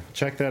man,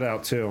 check that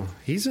out too.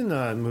 He's in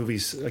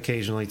movies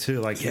occasionally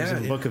too. Like he was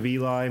in Book of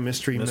Eli,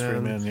 Mystery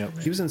Men. Yep.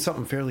 He was in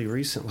something fairly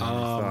recently. I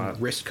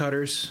thought. Wrist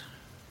Cutters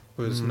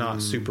was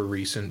not super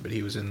recent, but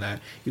he was in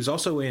that. He was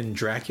also in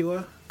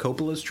Dracula,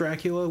 Coppola's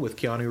Dracula with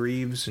Keanu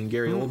Reeves and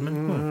Gary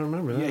Oldman. I don't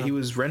remember that. Yeah, he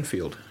was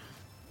Renfield.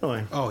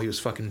 Really? Oh, he was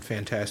fucking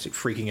fantastic,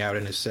 freaking out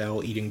in his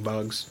cell, eating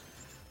bugs.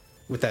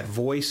 With that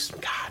voice,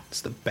 God,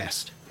 it's the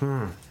best.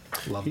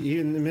 Love him.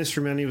 In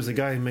Mr. Men, he was the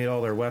guy who made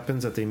all their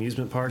weapons at the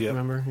amusement park, Yep.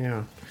 remember?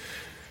 Yeah.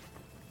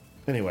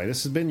 Anyway,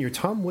 this has been your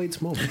Tom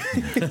Waits moment.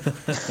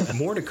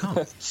 More to come.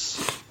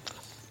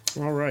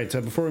 All right,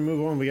 before we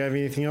move on, we have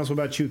anything else? What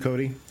about you,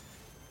 Cody?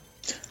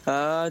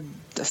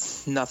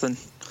 Nothing.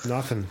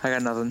 Nothing. I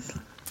got nothing.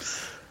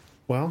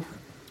 Well,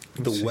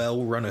 The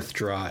well runneth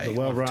dry. The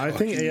well run. I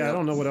think. Yeah, I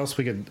don't know what else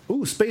we could.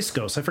 Ooh, Space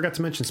Ghost. I forgot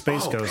to mention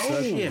Space Ghost.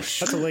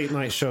 That's a late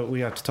night show.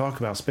 We have to talk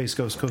about Space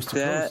Ghost Coast to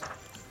Coast.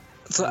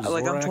 So,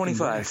 like, I'm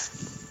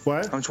 25.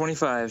 What? I'm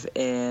 25,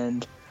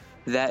 and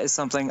that is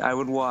something I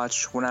would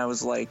watch when I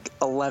was like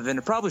 11.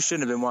 I probably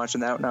shouldn't have been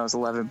watching that when I was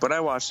 11, but I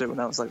watched it when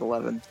I was like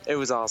 11. It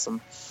was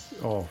awesome.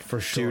 Oh,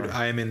 for sure. Dude,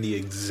 I am in the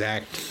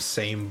exact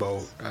same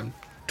boat. I'm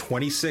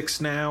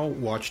 26 now,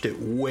 watched it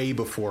way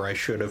before I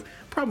should have.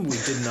 Probably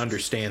didn't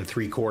understand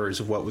 3/4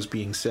 of what was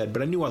being said,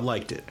 but I knew I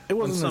liked it. It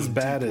wasn't as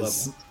bad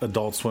as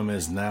Adult Swim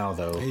is now,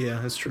 though. Yeah,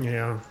 that's true.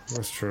 Yeah,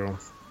 that's true.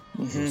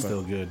 It's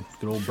still good.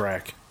 Good old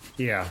Brack.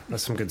 Yeah,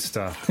 that's some good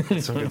stuff.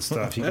 That's some good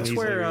stuff. You That's can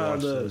easily where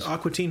rewatch the those.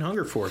 Aqua Teen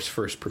Hunger Force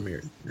first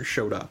premiered, or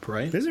showed up,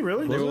 right? Is it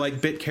really? They were Was it?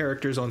 like bit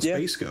characters on Yeah.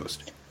 Space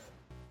Ghost.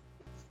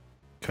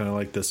 Kind of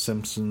like the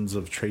Simpsons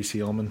of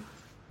Tracy Ullman.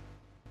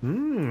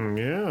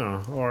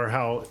 Yeah, or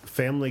how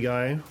Family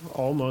Guy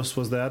almost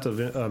was that of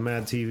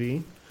Mad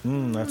TV.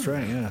 That's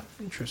right, yeah.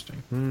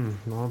 Interesting. And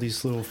all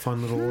these little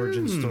fun little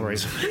origin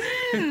stories.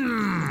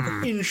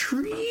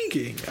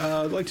 Intriguing.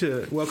 I'd like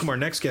to welcome our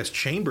next guest,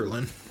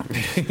 Chamberlain.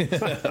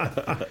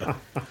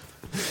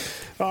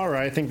 All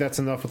right, I think that's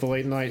enough with the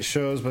late night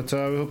shows, but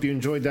we hope you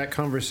enjoyed that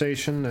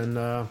conversation, and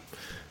hope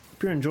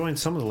you're enjoying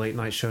some of the late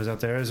night shows out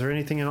there. Is there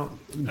anything out?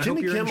 I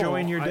hope you're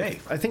enjoying your day.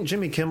 I think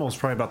Jimmy Kimmel is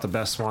probably about the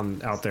best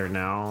one out there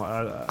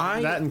now.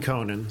 That and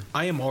Conan.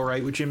 I am all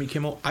right with Jimmy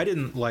Kimmel. I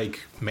didn't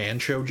like Man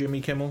Show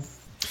Jimmy Kimmel.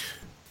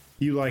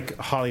 You like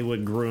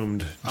Hollywood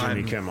groomed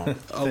Jimmy I'm Kimmel.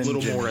 A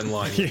little more in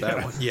line with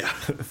that one. Yeah.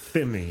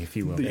 Fimmy, if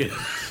you will.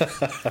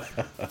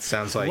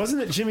 Sounds like...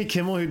 Wasn't it Jimmy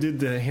Kimmel who did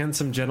the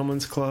Handsome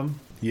Gentleman's Club?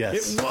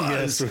 Yes. It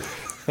was.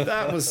 Yes.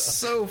 That was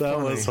so funny. That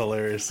was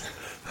hilarious.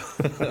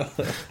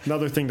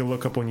 Another thing to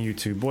look up on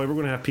YouTube. Boy, we're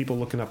going to have people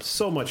looking up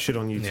so much shit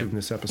on YouTube in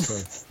this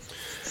episode.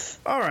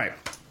 All right.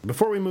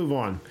 Before we move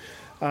on,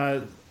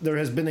 there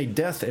has been a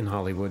death in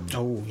Hollywood.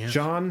 Oh, yeah.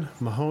 John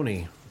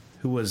Mahoney,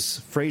 who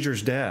was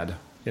Frasier's dad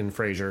in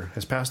Frasier,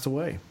 has passed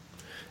away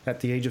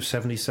at the age of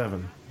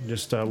 77.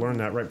 Just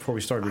learned that right before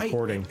we started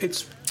recording.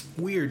 It's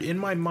weird. In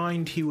my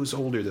mind, he was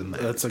older than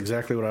that. That's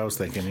exactly what I was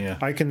thinking, yeah.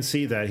 I can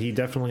see that. He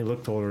definitely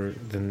looked older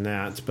than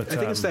that. But I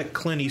think it's that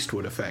Clint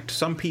Eastwood effect.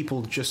 Some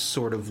people just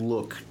sort of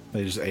look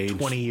They just age.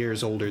 20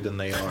 years older than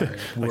they are.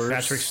 like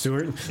Patrick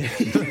Stewart.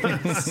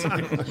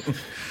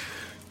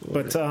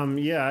 But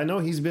yeah, I know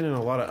he's been in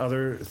a lot of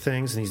other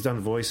things, and he's done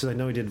voices. I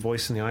know he did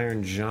voice in The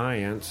Iron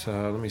Giant.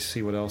 Let me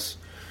see what else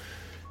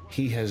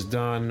he has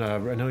done. I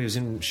know he was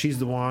in She's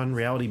the One,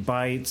 Reality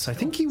Bites. I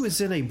think he was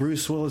in a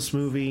Bruce Willis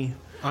movie.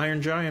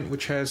 Iron Giant,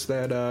 which has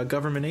that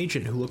government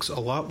agent who looks a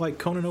lot like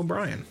Conan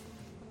O'Brien.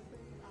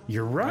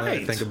 You're Now that I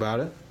right. think about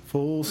it.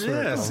 Full circle.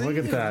 Yeah, see? Look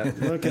at that.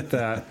 Look at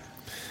that.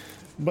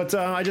 But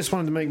I just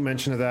wanted to make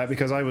mention of that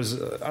because I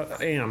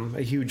am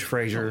a huge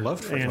Frasier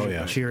loved Frasier.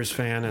 and Cheers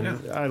fan,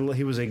 and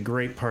he was a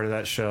great part of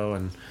that show,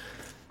 and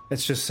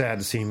it's just sad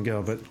to see him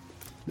go. But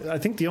I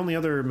think the only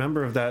other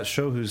member of that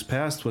show who's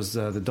passed was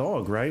the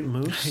dog, right?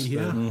 Moose?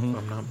 Yeah, The if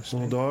I'm not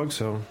mistaken. little dog,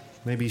 so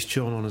maybe he's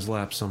chilling on his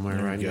lap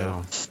somewhere right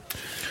now.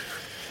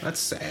 That's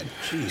sad.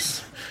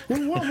 Jeez.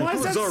 Well, why I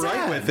is was that all right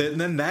sad? with it,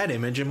 and then that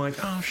image, I'm like,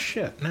 oh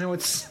shit. Now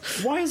it's.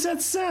 Why is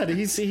that sad?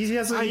 He has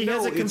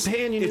a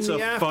companion It's in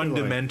the a afterlife.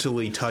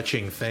 fundamentally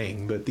touching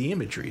thing, but the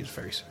imagery is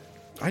very sad.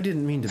 I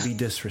didn't mean to be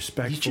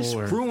disrespectful. You just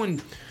or,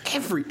 ruined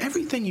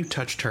everything you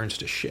touch turns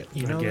to shit.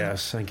 You know? I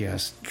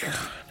guess.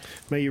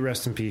 May you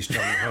rest in peace,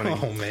 John Mahoney.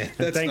 Oh man, And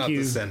that's thank not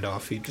you, the send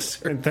off he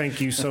deserved. and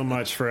thank you so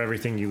much for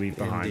everything you leave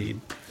behind.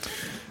 Indeed.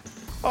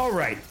 All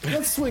right,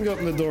 let's swing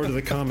open the door to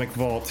the comic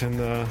vault and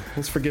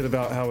let's forget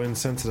about how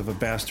insensitive of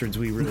bastards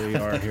we really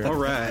are here. All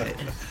right.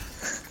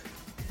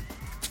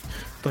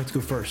 I'd like to go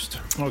first.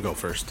 I'll go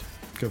first.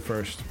 Go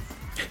first.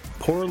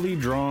 Poorly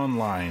Drawn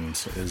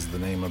Lines is the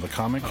name of the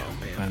comic. Oh,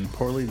 man. And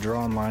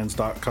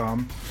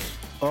poorlydrawnlines.com.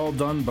 All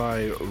done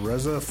by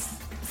Reza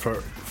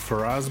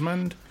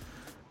Farazmand.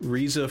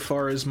 Riza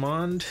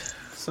Farazmand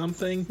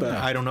something, but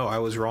Yeah. I don't know. I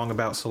was wrong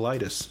about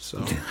Solitis,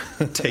 so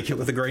take it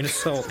with a grain of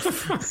salt.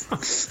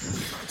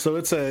 So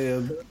it's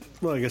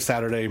a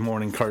Saturday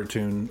morning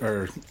cartoon,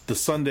 or the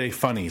Sunday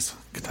Funnies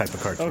type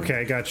of cartoon.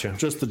 Okay, gotcha.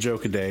 Just a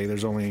joke a day.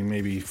 There's only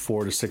maybe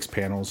 4 to 6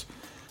 panels.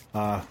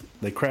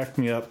 They cracked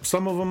me up.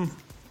 Some of them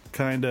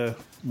kind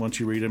of, once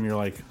you read them, you're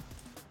like,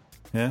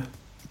 yeah,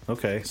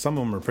 okay. Some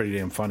of them are pretty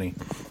damn funny.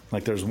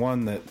 Like there's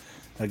one that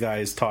a guy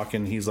is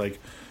talking. He's like,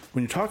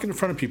 when you're talking in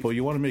front of people,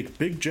 you want to make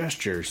big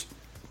gestures.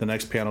 The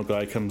next panel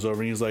guy comes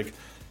over and he's like,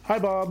 hi,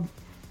 Bob.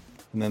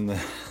 And then the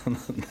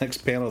next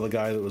panel, the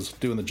guy that was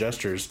doing the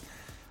gestures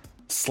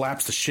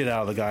slaps the shit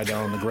out of the guy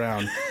down on the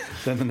ground.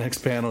 Then the next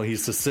panel,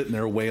 he's just sitting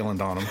there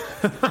wailing on him.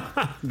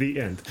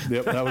 The end.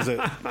 Yep, that was it.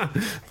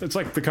 It's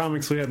like the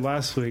comics we had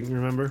last week,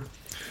 remember?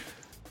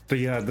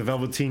 The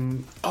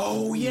Velveteen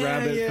rabbit thing.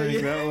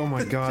 yeah. That- oh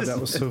my god, that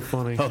was so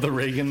funny. Oh, the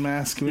Reagan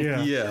mask?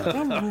 Yeah. Yeah.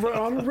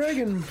 I'm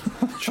Reagan,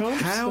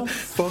 chumps. How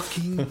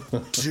fucking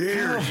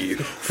dare you?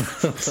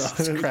 I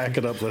was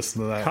cracking up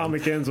listening to that.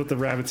 Comic ends with the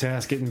rabbit's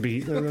ass getting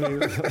beat.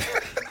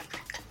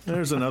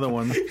 There's another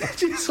one.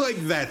 Just like,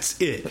 that's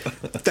it.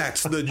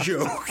 That's the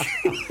joke.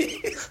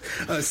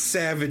 A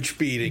savage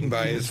beating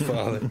by his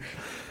father.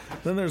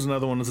 Then there's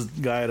another one. There's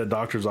a guy at a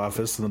doctor's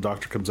office, and the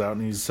doctor comes out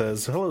and he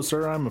says, "Hello,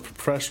 sir. I'm a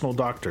professional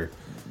doctor."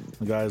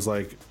 The guy's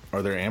like,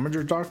 "Are there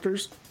amateur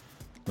doctors?"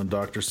 The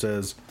doctor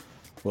says,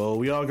 "Well,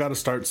 we all got to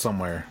start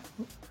somewhere."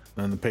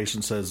 And the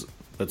patient says,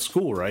 "At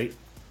school, right?"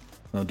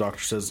 And the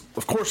doctor says,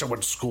 "Of course I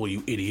went to school,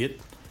 you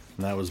idiot."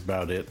 And that was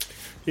about it.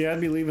 Yeah,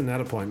 I'd be leaving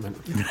that appointment.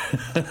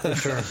 For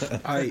sure.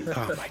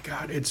 Oh my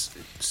God. It's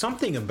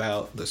something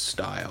about the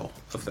style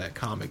of that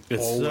comic.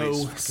 It's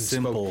always so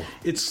simple.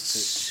 It's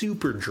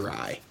super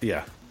dry.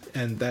 Yeah.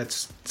 And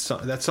that's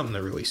something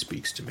that really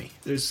speaks to me.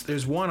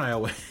 There's one I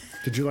always...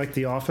 Did you like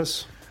The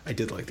Office? I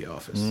did like The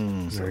Office.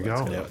 There you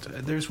go.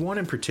 There's one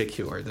in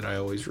particular that I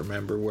always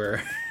remember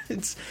where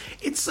it's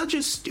such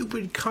a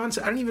stupid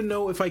concept. I don't even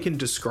know if I can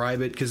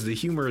describe it because the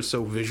humor is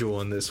so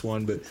visual in this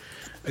one, but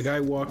a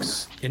guy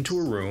walks into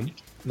a room.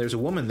 There's a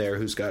woman there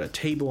who's got a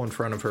table in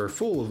front of her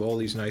full of all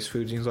these nice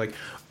foods. And he's like,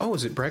 "Oh,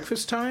 is it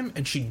breakfast time?"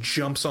 And she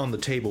jumps on the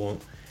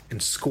table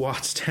and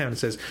squats down and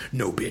says,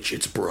 "No, bitch,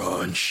 it's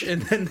brunch."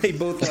 And then they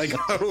both like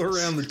huddle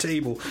around the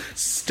table,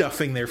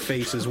 stuffing their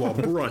faces while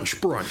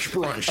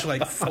brunch,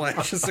 like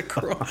flashes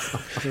across.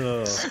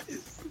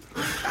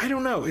 I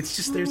don't know. It's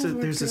just there's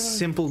a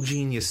simple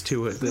genius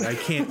to it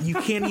that you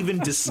can't even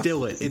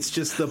distill it. It's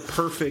just the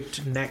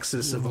perfect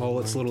nexus of all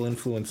its little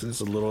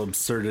influences. A little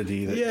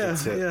absurdity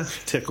that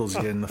tickles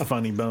you in the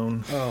funny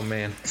bone. Oh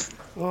man.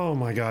 Oh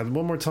my God.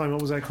 One more time.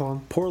 What was that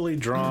called? Poorly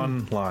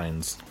drawn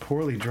lines.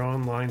 Poorly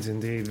drawn lines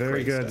indeed.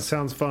 Very Great good. stuff.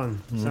 Sounds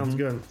fun. Sounds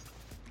good.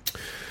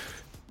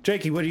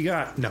 Jakey, what do you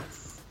got? No.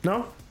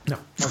 No?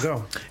 I'll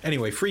go.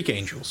 Anyway, Freak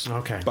Angels.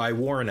 Okay. By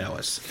Warren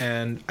Ellis.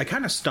 And I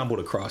kind of stumbled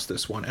across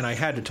this one, and I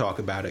had to talk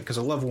about it because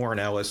I love Warren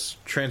Ellis.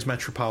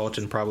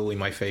 Transmetropolitan, probably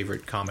my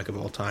favorite comic of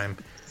all time.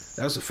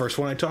 That was the first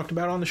one I talked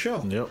about on the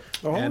show. Yep.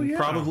 And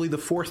probably the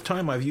fourth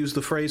time I've used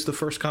the phrase "the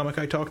first comic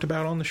I talked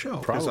about on the show."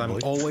 Because I'm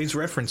Probably. always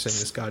referencing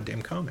this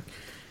goddamn comic.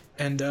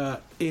 And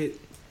it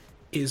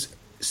is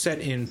set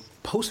in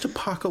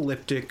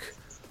post-apocalyptic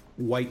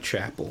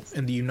Whitechapel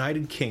in the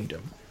United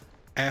Kingdom.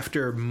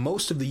 After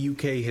most of the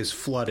UK has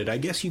flooded, I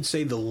guess you'd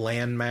say the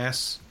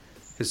landmass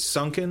has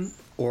sunken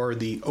or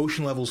the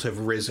ocean levels have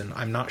risen.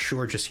 I'm not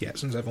sure just yet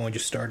since I've only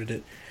just started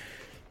it.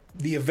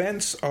 The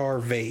events are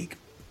vague.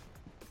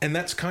 And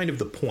that's kind of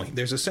the point.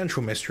 There's a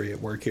central mystery at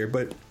work here,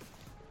 but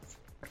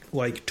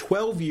like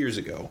 12 years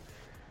ago,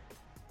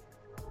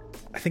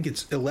 I think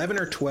it's 11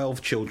 or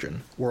 12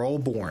 children were all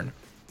born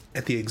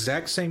at the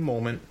exact same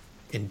moment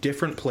in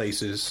different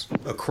places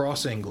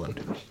across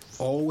England,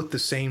 all with the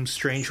same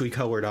strangely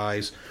colored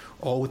eyes,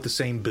 all with the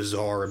same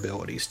bizarre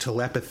abilities.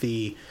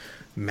 Telepathy,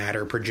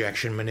 matter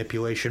projection,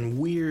 manipulation,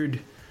 weird...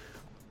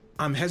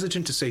 I'm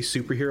hesitant to say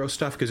superhero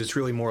stuff because it's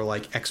really more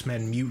like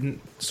X-Men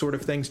mutant sort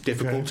of things,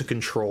 difficult to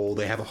control.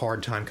 They have a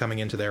hard time coming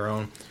into their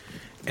own.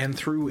 And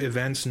through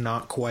events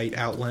not quite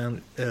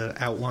outlined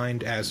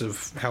as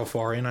of how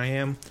far in I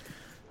am,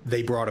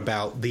 they brought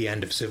about the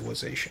end of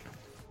civilization.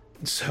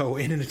 So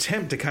in an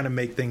attempt to kind of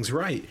make things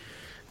right,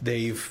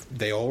 they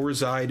all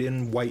reside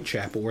in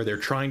Whitechapel where they're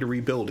trying to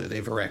rebuild it.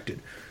 They've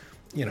erected,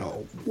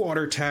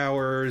 water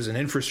towers and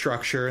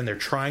infrastructure, and they're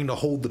trying to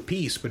hold the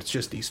peace, but it's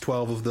just these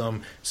 12 of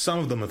them. Some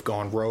of them have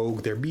gone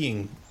rogue. They're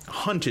being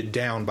hunted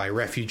down by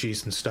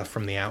refugees and stuff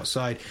from the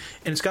outside.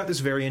 And it's got this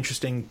very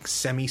interesting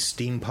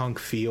semi-steampunk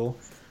feel.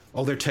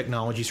 All their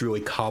technology's really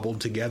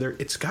cobbled together.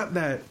 It's got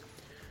that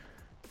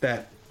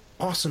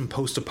awesome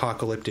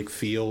post-apocalyptic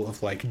feel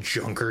of like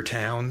junker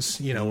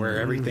towns, where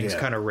everything's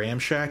kind of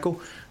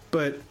ramshackle.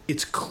 But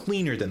it's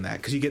cleaner than that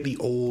because you get the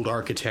old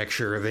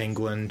architecture of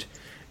England.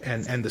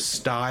 And the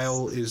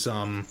style is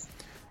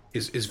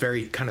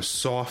very kind of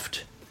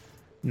soft.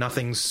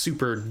 Nothing's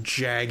super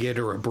jagged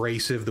or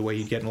abrasive the way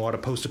you get in a lot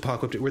of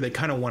post-apocalyptic, where they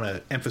kind of want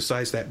to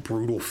emphasize that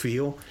brutal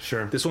feel.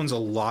 Sure. This one's a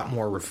lot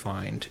more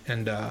refined.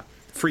 And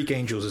Freak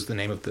Angels is the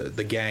name of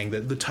the gang,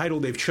 the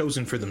title they've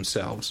chosen for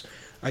themselves.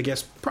 I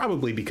guess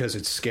probably because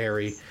it's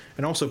scary,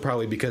 and also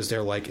probably because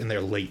they're like in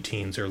their late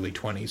teens, early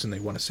 20s, and they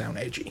want to sound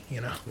edgy,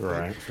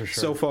 Right, for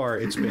sure. So far,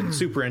 it's been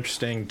super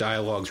interesting.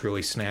 Dialogue's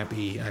really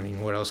snappy. I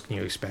mean, what else can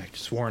you expect?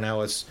 It's Warren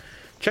Ellis.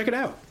 Check it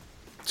out.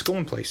 It's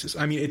going places.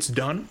 I mean, it's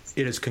done.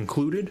 It is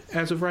concluded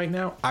as of right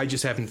now. I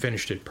just haven't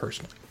finished it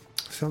personally.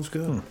 Sounds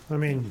good. I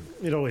mean,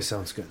 it always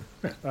sounds good.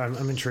 Yeah.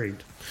 I'm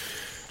intrigued.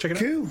 Check it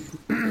out. Cool.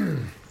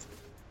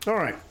 All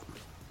right.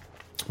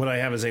 What I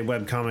have is a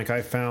webcomic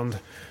I found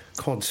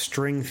called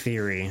String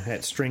Theory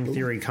at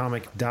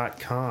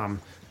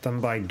stringtheorycomic.com, done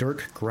by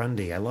Dirk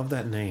Grundy. I love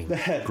that name.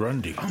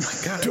 Grundy. Oh my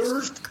god,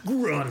 Dirk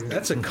Grundy.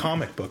 that's a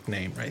comic book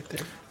name right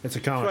there. It's a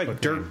I comic feel like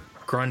book Dirk name.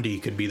 Grundy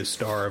could be the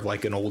star of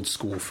like an old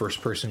school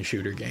first-person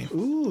shooter game.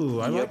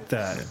 Ooh, I like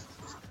that.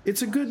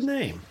 It's a good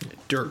name.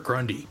 Dirk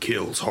Grundy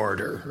kills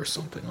harder or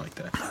something like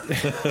that.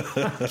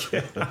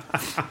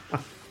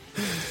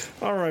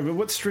 All right, but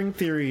what String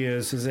Theory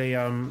is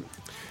a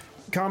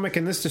comic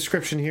and this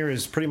description here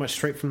is pretty much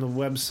straight from the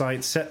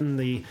website, set in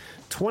the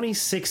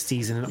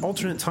 2060s in an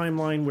alternate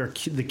timeline where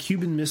the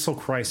Cuban Missile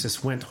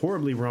Crisis went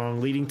horribly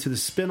wrong, leading to the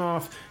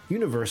spin-off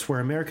universe where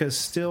America is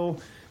still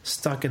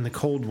stuck in the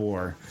Cold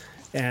War.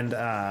 And,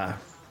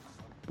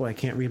 boy, I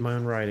can't read my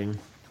own writing.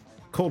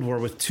 Cold War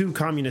with two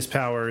communist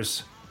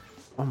powers.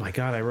 Oh my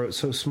god, I wrote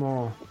so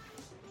small.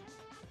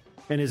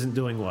 And isn't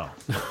doing well.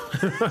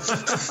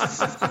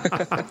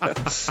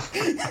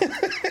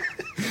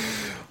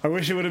 I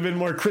wish it would have been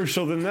more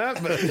crucial than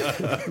that, but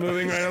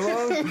moving right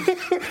along.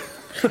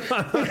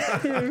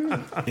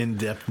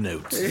 In-depth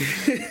notes.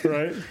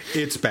 Right?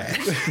 It's bad.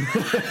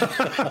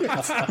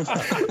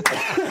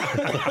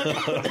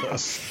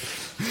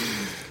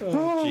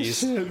 Jeez.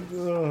 Shit.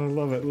 Oh,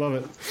 love it, love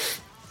it.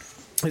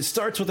 It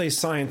starts with a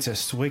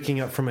scientist waking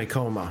up from a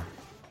coma.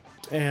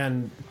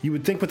 And you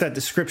would think with that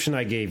description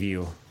I gave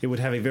you, it would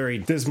have a very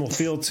dismal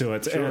feel to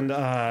it. Sure. And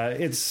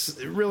it's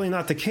really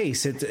not the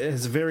case. It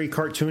has very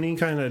cartoony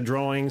kind of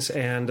drawings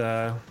and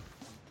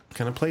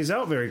kind of plays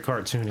out very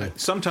cartoony.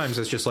 Sometimes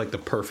it's just like the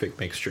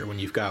perfect mixture when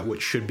you've got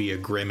what should be a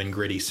grim and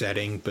gritty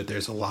setting, but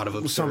there's a lot of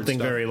absurd something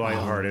stuff. Very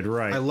lighthearted,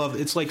 right. I love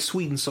it's like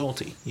sweet and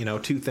salty, you know,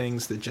 two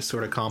things that just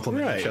sort of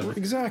complement each other.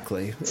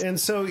 Exactly. And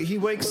so he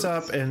wakes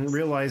up and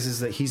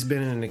realizes that he's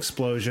been in an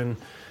explosion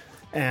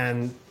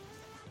and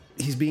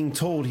he's being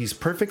told he's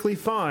perfectly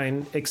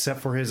fine except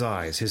for his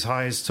eyes. His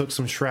eyes took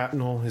some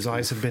shrapnel. His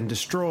eyes have been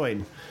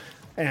destroyed.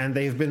 And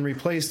they've been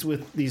replaced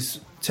with these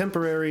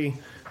temporary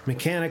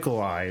mechanical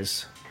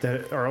eyes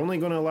that are only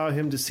going to allow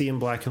him to see in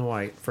black and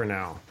white for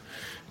now.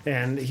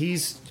 And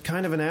he's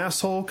kind of an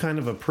asshole, kind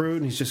of a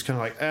prude, and he's just kind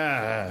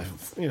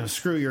of like,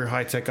 screw your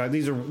high-tech eyes.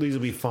 These will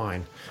be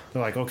fine.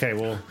 They're like, okay,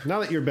 well,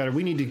 now that you're better,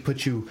 we need to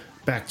put you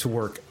back to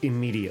work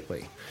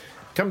immediately.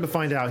 Come to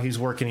find out, he's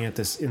working in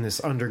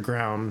this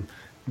underground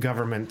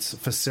government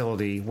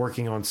facility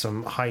working on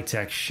some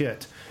high-tech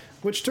shit,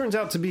 which turns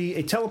out to be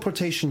a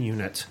teleportation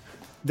unit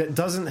that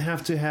doesn't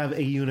have to have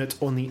a unit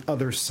on the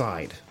other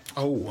side.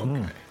 Oh,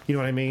 okay. You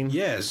know what I mean?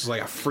 Yeah, it's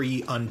like a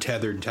free,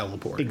 untethered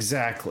teleport.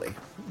 Exactly.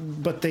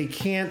 But they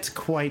can't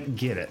quite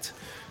get it.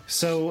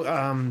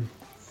 So,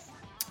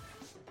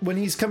 when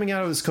he's coming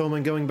out of this coma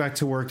and going back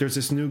to work, there's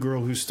this new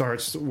girl who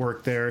starts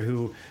work there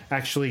who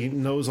actually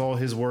knows all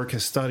his work,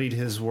 has studied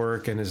his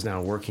work, and is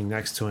now working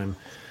next to him.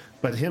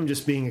 But him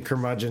just being a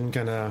curmudgeon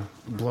kind of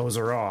blows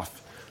her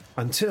off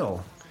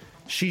until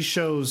she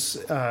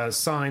shows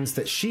signs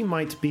that she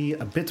might be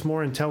a bit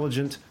more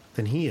intelligent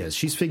than he is.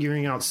 She's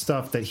figuring out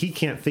stuff that he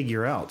can't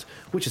figure out,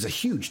 which is a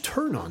huge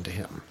turn on to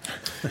him.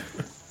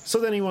 So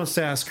then he wants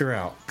to ask her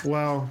out.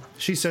 Well,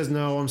 she says,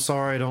 no, I'm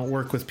sorry, I don't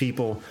work with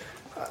people,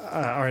 or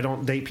I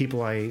don't date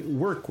people I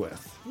work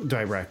with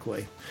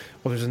directly.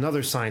 Well, there's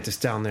another scientist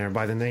down there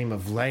by the name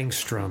of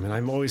Langstrom, and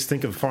I always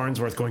think of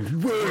Farnsworth going,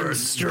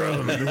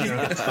 Wordstrom!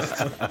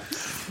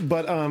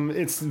 But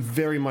it's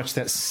very much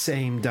that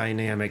same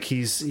dynamic.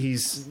 He's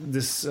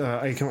this,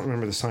 I can't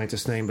remember the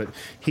scientist's name, but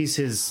he's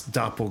his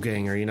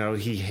doppelganger, you know,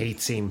 he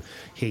hates him,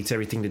 hates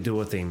everything to do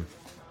with him.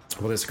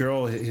 Well, this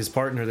girl, his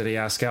partner that he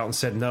asked out and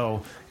said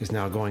no, is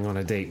now going on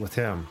a date with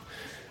him.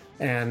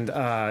 And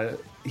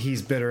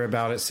he's bitter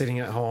about it, sitting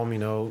at home, you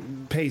know,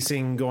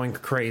 pacing, going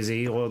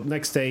crazy. Well,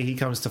 next day he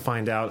comes to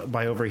find out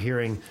by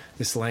overhearing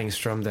this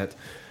Langstrom that,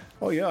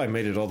 oh yeah, I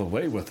made it all the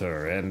way with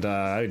her, and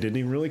I didn't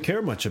even really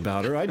care much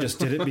about her. I just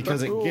did it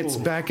because it gets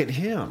back at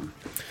him,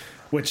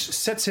 which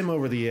sets him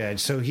over the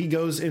edge. So he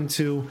goes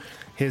into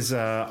his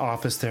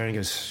office there and he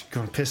goes,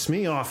 "You're gonna piss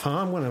me off, huh?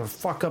 I'm gonna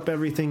fuck up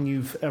everything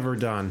you've ever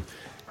done."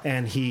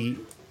 And he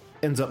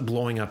ends up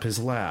blowing up his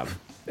lab.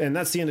 And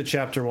that's the end of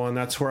chapter 1.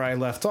 That's where I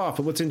left off.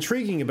 But what's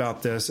intriguing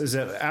about this is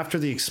that after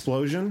the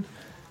explosion,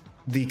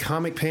 the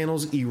comic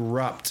panels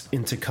erupt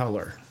into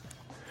color.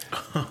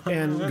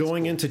 And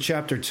going into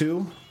chapter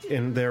 2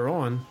 and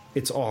thereon,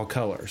 it's all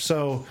color.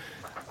 So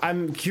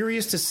I'm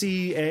curious to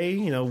see,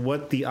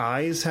 what the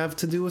eyes have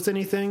to do with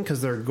anything,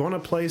 because they're going to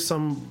play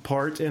some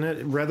part in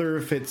it, whether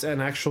if it's an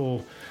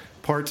actual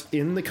part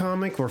in the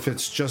comic or if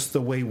it's just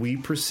the way we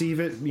perceive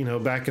it,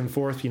 back and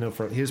forth,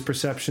 for his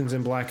perceptions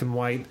in black and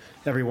white,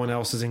 everyone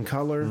else is in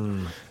color.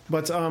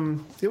 But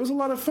it was a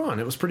lot of fun.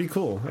 It was pretty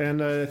cool,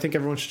 and I think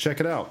everyone should check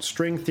it out.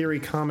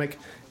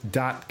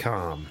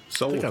 stringtheorycomic.com.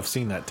 So I think I've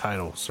seen that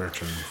title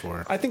searching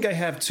before. I think I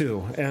have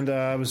too, and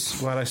I was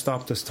glad I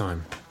stopped this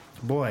time.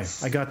 Boy,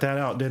 I got that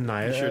out, didn't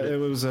I? Sure did. It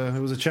was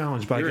a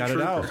challenge, but I got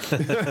it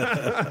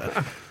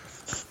out.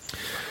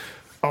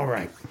 All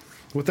right.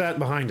 With that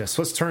behind us,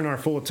 let's turn our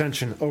full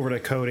attention over to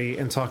Cody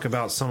and talk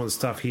about some of the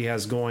stuff he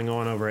has going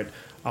on over at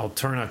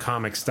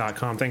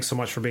alternacomics.com. Thanks so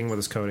much for being with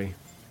us, Cody.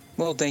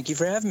 Well, thank you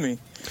for having me.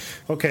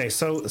 Okay,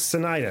 so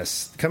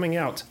Sinitus, coming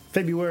out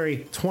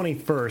February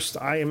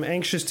 21st. I am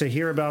anxious to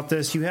hear about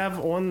this. You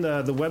have on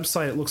the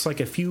website, it looks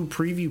like a few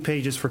preview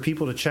pages for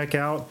people to check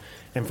out.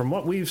 And from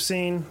what we've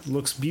seen,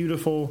 looks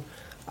beautiful.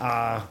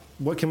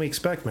 What can we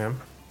expect, man?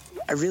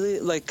 I really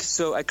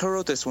so I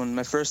co-wrote this one,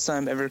 my first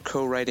time ever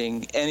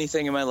co-writing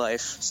anything in my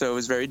life. So it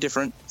was very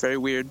different, very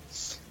weird,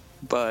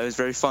 but it was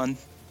very fun.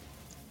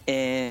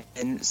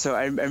 And so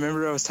I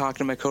remember I was talking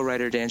to my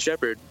co-writer, Dan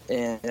Shepard,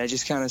 and I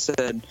just kind of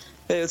said,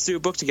 hey, let's do a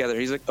book together.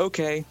 He's like,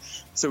 okay.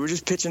 So we're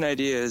just pitching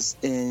ideas,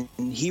 and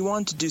he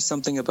wanted to do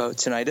something about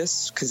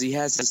tinnitus because he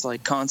has this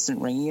like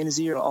constant ringing in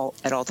his ear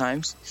at all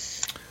times.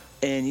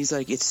 And he's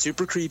like, it's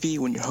super creepy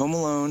when you're home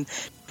alone,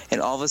 and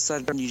all of a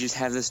sudden you just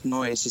have this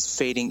noise just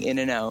fading in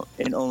and out,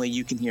 and only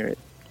you can hear it.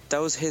 That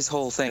was his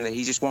whole thing, that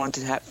he just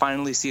wanted to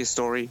finally see a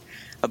story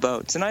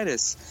about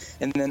tinnitus.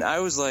 And then I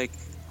was like,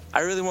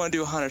 I really want to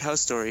do a haunted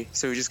house story,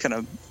 so we just kind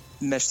of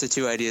meshed the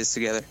two ideas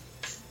together.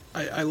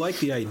 I like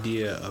the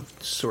idea of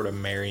sort of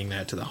marrying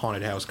that to the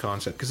haunted house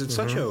concept, because it's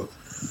such a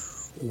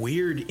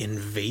weird,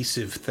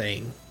 invasive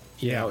thing.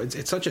 You know,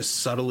 it's such a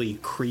subtly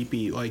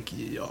creepy, like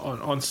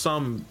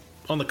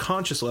on the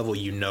conscious level,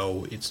 you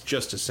know, it's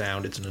just a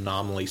sound, it's an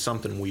anomaly,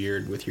 something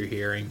weird with your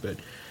hearing, but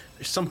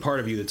there's some part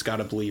of you that's got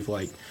to believe,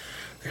 like,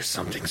 there's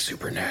something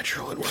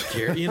supernatural at work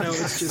here. You know,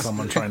 it's just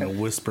someone trying to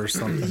whisper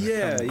something.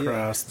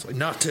 It's like,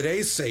 not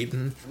today,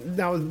 Satan.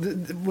 Now,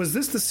 was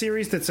this the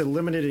series that's a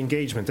limited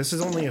engagement? This is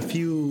only a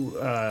few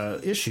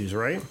issues,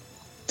 right?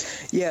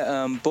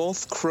 Yeah,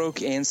 both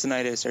Croak and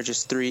Tinnitus are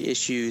just 3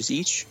 issues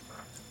each.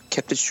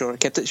 Kept it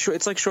short.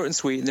 It's like short and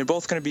sweet, and they're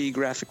both going to be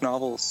graphic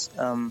novels.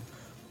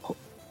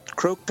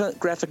 Croak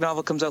graphic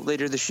novel comes out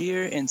later this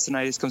year, and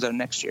Tinnitus comes out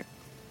next year.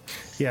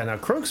 Yeah, now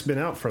Croak's been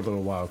out for a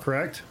little while,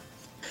 correct?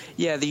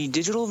 Yeah, the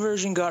digital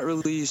version got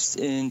released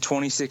in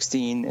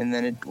 2016, and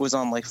then it was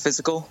on like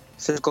physical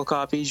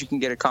copies. You can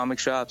get at comic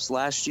shops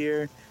last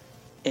year,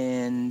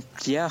 and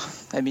yeah,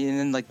 I mean, and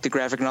then like the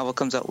graphic novel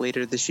comes out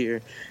later this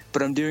year.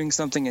 But I'm doing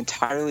something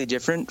entirely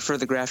different for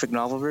the graphic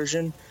novel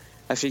version.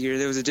 I figure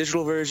there was a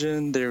digital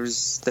version, there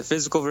was the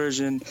physical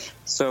version.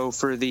 So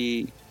for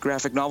the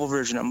graphic novel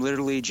version, I'm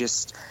literally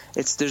just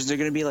there's going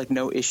to be like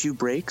no issue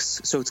breaks.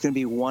 So it's going to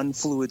be one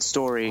fluid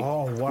story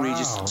where you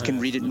just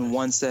can read it in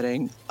one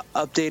setting.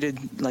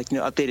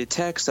 Updated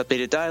text,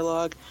 updated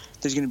dialogue.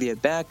 There's going to be a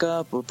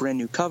backup, a brand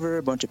new cover,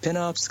 a bunch of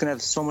pinups. It's going to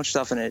have so much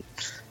stuff in it.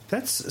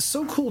 That's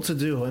so cool to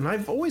do, and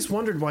I've always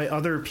wondered why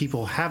other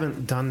people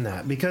haven't done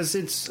that, because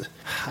it's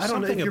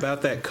something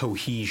about that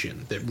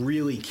cohesion that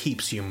really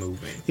keeps you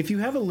moving. If you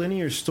have a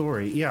linear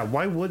story, yeah,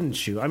 why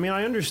wouldn't you? I mean,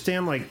 I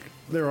understand like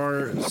there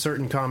are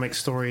certain comic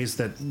stories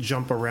that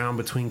jump around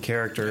between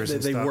characters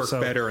and they stuff. work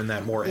better in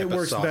that more episodic. It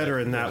works better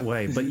in that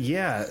way. But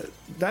yeah,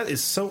 that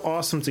is so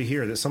awesome to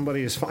hear that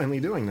somebody is finally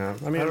doing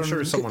that. I mean, I'm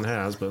sure someone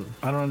has, but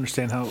I don't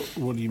understand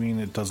what do you mean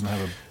it doesn't have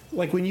a...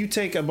 Like when you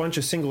take a bunch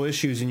of single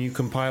issues and you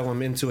compile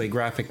them into a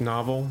graphic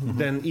novel,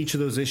 then each of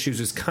those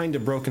issues is kind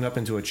of broken up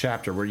into a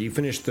chapter where you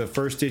finish the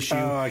first issue,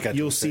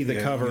 you'll see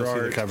the cover art.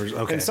 See the covers.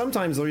 Okay. And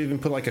sometimes they'll even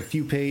put like a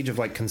few page of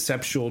like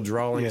conceptual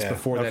drawings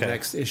before that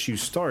next issue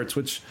starts,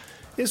 which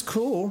is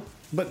cool.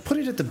 But put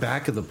it at the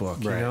back of the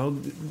book, you know?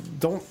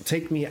 Don't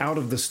take me out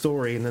of the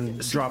story and then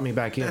drop me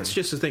back in. That's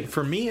just the thing.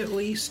 For me, at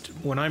least,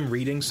 when I'm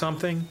reading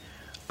something,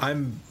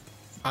 I'm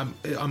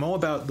all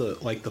about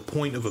the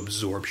point of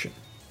absorption.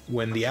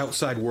 When the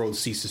outside world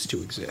ceases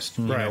to exist.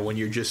 You know, when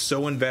you're just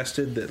so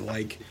invested that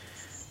like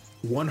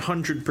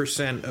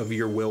 100% of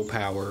your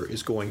willpower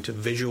is going to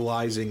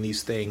visualizing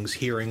these things,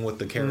 hearing what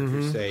the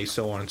characters say,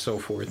 so on and so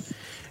forth.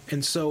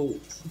 And so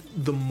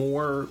the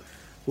more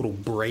little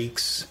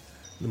breaks,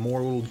 the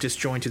more little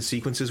disjointed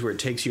sequences where it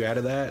takes you out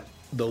of that,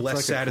 the less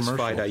like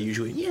satisfied I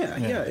usually...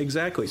 Yeah,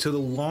 exactly. So the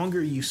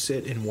longer you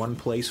sit in one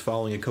place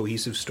following a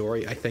cohesive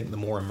story, I think the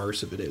more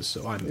immersive it is.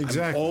 So I'm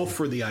all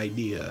for the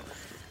idea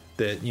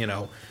that, you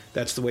know,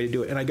 that's the way to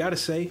do it. And I gotta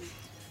say,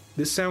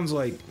 this sounds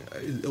like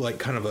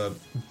kind of a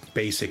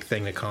basic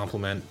thing to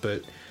compliment,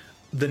 but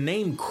the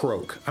name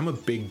Croak, I'm a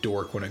big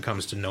dork when it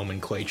comes to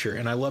nomenclature,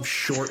 and I love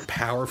short,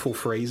 powerful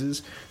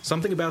phrases.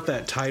 Something about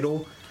that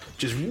title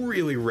just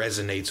really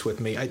resonates with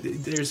me.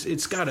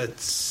 It's got a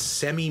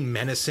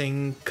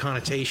semi-menacing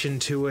connotation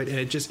to it, and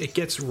it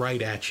gets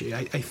right at you.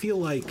 I feel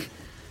like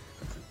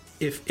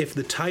if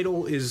the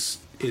title is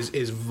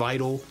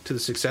vital to the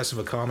success of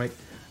a comic,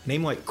 a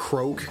name like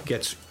Croak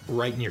gets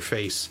right in your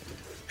face,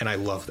 and I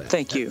love that.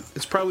 Thank you.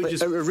 It's probably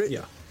just...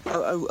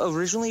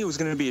 Originally, it was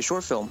going to be a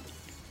short film.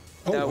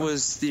 That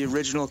was the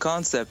original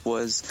concept. It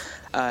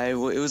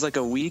was like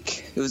a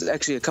week. It was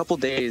actually a couple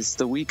days,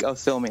 the week of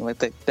filming. Like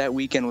that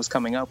weekend was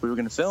coming up. We were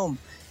going to film.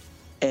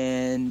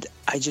 And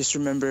I just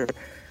remember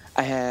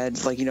I had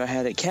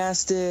it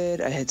casted.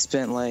 I had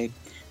spent like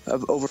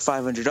over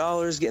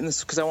 $500 getting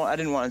this because I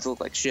didn't want it to look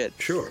like shit.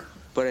 Sure.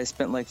 But I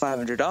spent like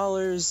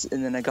 $500,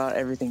 and then I got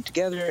everything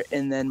together,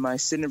 and then my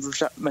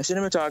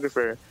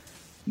cinematographer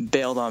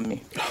bailed on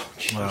me. Oh,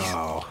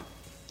 jeez.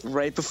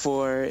 Right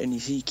before, and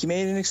he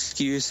made an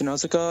excuse, and I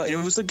was like, oh, and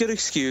it was a good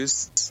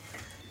excuse.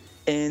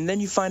 And then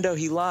you find out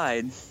he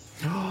lied.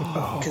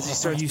 Because he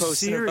starts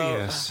posting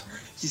about...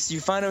 You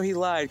find out he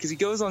lied, because he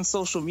goes on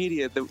social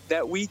media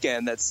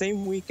that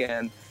same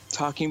weekend,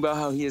 talking about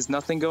how he has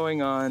nothing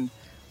going on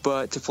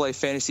but to play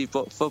fantasy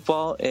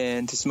football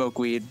and to smoke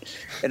weed.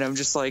 And I'm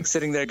just like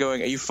sitting there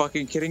going, are you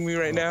fucking kidding me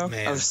right now?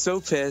 Man. I was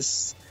so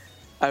pissed.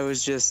 I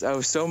was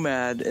so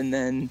mad. And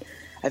then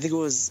I think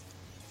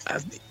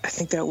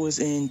that was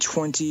in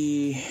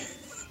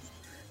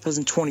that was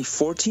in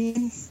 2014. I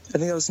think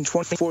that was in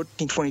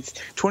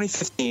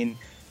 2015.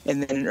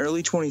 And then in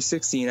early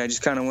 2016, I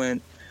just kind of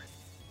went,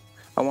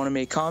 I want to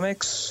make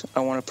comics.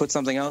 I want to put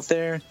something out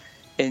there.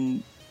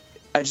 And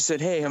I just said,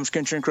 hey, I'm just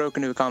going to turn Croak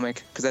into a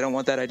comic because I don't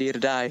want that idea to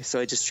die. So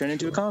I just turned it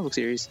into a comic book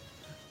series.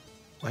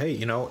 Well, hey,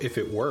 if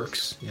it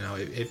works,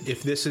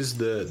 if this is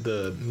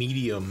the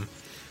medium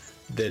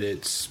that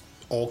it's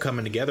all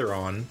coming together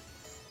on,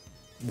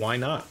 why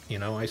not?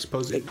 I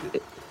suppose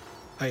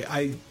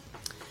I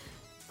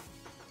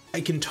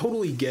can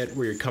totally get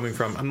where you're coming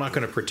from. I'm not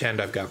going to pretend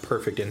I've got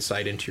perfect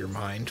insight into your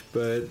mind,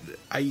 but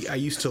I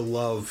used to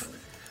love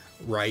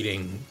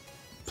writing,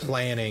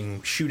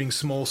 planning, shooting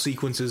small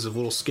sequences of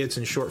little skits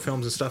and short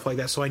films and stuff like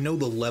that, so I know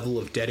the level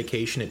of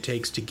dedication it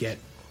takes to get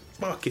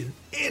fucking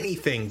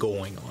anything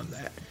going on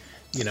that.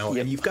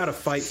 And you've got to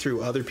fight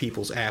through other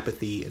people's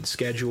apathy and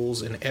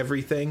schedules and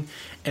everything,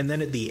 and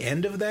then at the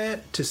end of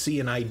that, to see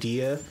an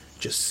idea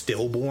just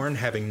stillborn,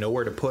 having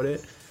nowhere to put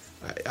it,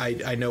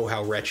 I know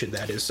how wretched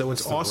that is. So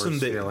it's awesome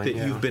that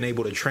you've been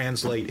able to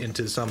translate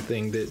into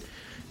something that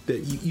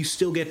you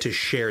still get to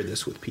share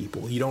this with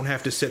people. You don't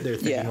have to sit there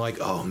thinking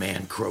like, oh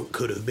man, Croak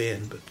could have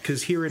been,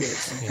 because here it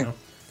is,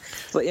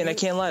 And I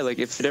can't lie, like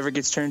if it ever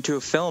gets turned to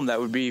a film, that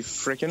would be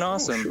freaking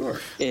awesome. Oh,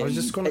 sure. I was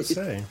just going to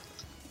say,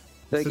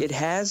 like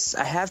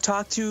I have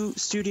talked to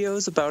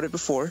studios about it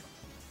before.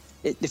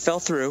 It fell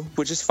through,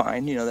 which is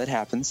fine. That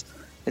happens.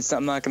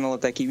 I'm not going to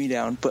let that keep me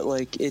down. But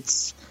like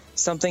it's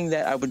something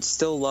that I would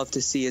still love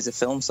to see as a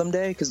film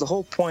someday, because the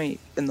whole point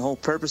and the whole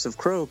purpose of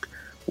Croak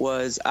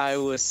was I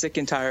was sick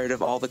and tired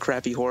of all the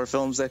crappy horror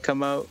films that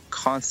come out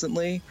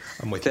constantly.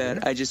 I'm with you.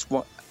 I just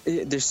want.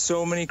 There's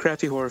so many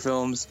crappy horror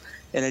films,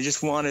 and I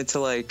just wanted to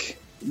like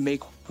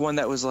make one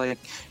that was like,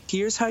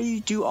 here's how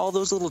you do all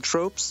those little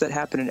tropes that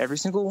happen in every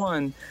single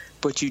one,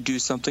 but you do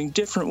something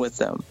different with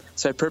them.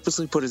 So I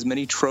purposely put as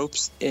many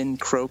tropes in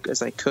Croak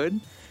as I could,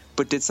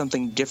 but did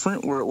something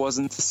different where it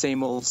wasn't the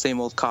same old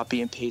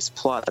copy and paste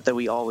plot that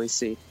we always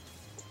see.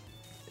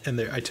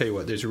 And I tell you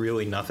what, there's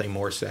really nothing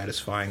more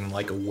satisfying than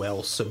like a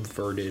well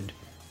subverted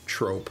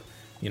trope.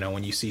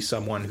 When you see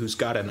someone who's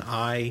got an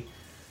eye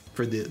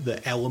for the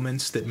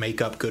elements that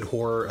make up good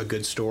horror, a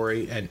good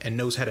story, and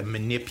knows how to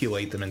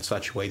manipulate them in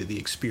such a way that the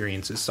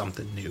experience is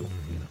something new.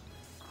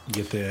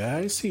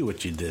 I see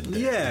what you did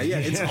there. Yeah,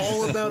 it's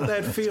all about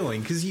that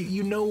feeling, because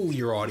you know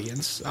your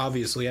audience,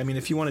 obviously. I mean,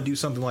 if you want to do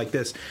something like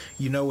this,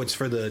 it's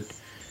for the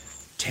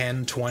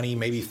 10, 20,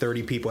 maybe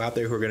 30 people out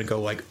there who are going to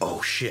go like,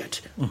 oh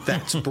shit,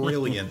 that's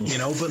brilliant,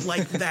 but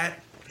like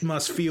that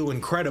must feel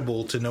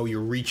incredible to know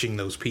you're reaching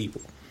those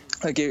people.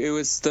 Like it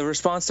was, the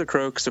response to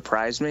Croak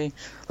surprised me.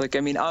 Like,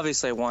 I mean,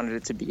 obviously I wanted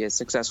it to be as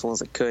successful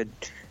as it could,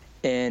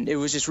 and it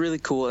was just really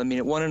cool. I mean,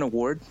 it won an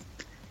award,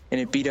 and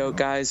it beat out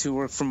guys who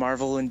work for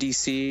Marvel and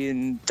DC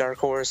and Dark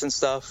Horse and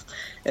stuff.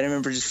 And I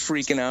remember just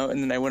freaking out,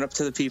 and then I went up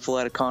to the people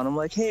at a con. I'm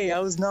like, hey, I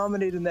was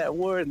nominated in that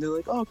award, and they're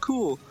like, oh,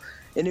 cool.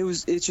 And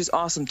it's just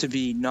awesome to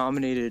be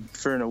nominated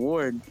for an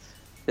award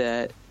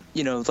that,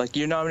 like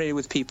you're nominated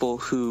with people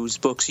whose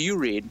books you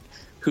read,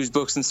 whose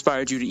books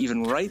inspired you to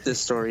even write this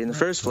story in the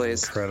first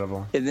place.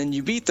 Incredible. And then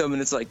you beat them,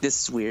 and it's like,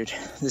 this is weird.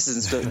 This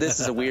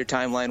is a weird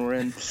timeline we're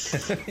in.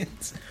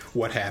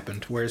 What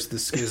happened? Where's the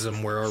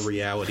schism where our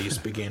realities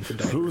began to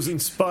die? Who's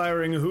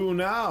inspiring who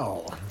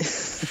now?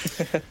 It's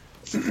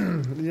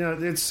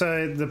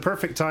the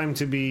perfect time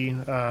to be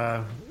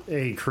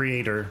a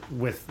creator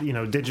with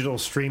digital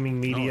streaming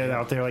media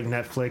out there like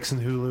Netflix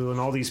and Hulu and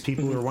all these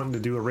people who are wanting to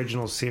do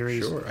original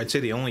series. Sure, I'd say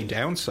the only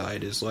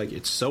downside is like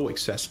it's so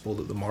accessible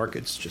that the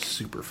market's just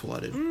super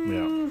flooded.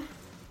 Yeah.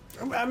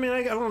 I mean,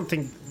 I don't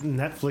think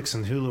Netflix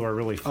and Hulu are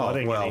really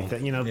flooding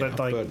anything,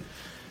 but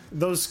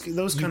those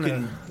kind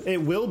of,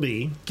 it will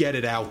be. Get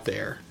it out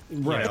there.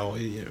 Right.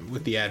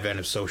 With the advent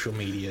of social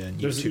media and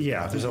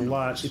YouTube. There's a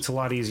lot. It's a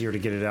lot easier to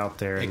get it out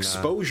there.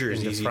 Exposure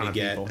is easy to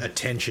get. People.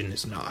 Attention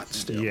is not.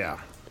 Still. Yeah,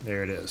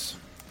 there it is.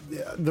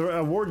 The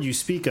award you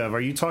speak of,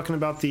 are you talking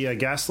about the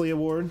Ghastly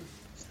Award?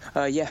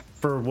 Yeah.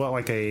 For what,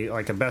 like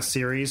a best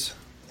series?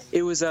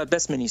 It was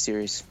best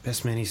miniseries.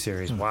 Best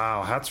miniseries.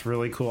 Wow, that's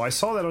really cool. I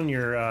saw that on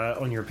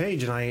your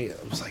page, and I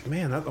was like,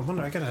 man, I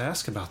wonder. I gotta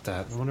ask about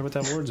that. I wonder what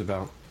that award's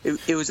about.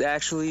 It was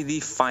actually the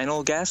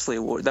final Ghastly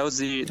Award. That was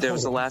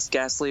the last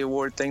Ghastly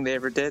Award thing they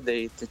ever did.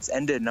 It's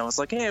ended, and I was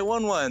like, hey, I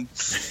won one.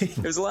 It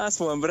was the last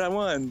one, but I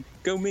won.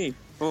 Go me.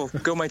 Oh,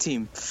 go my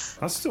team.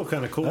 That's still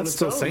kind of cool. That's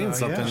still saying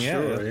something.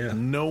 Yeah, sure, yeah.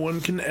 No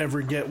one can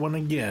ever get one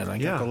again. I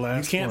got the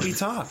last. You can't one. Be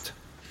topped.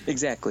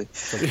 Exactly.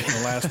 Like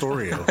the last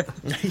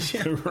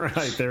Oreo.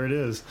 Right, there it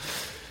is.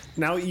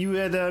 Now, you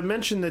had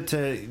mentioned that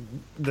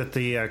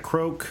the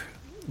Croak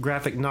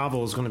graphic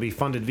novel is going to be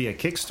funded via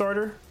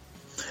Kickstarter?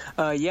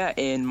 Yeah,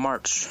 in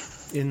March.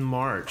 In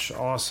March.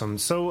 Awesome.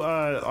 So,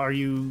 are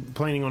you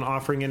planning on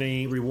offering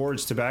any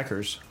rewards to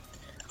backers?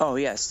 Oh,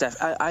 yes.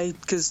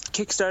 Because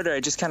Kickstarter, I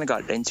just kind of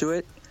got into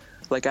it.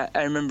 Like, I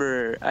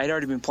remember I'd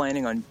already been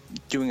planning on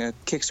doing a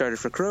Kickstarter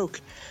for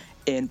Croak,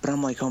 but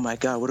I'm like, oh my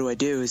God, what do I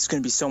do? It's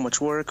going to be so much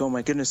work. Oh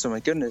my goodness.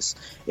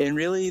 And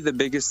really, the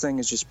biggest thing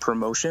is just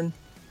promotion.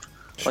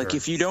 Sure. Like,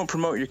 if you don't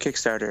promote your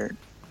Kickstarter,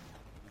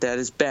 That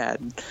is bad.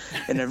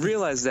 And I've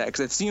realized that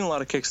because I've seen a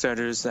lot of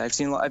Kickstarters.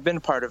 I've been a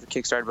part of a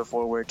Kickstarter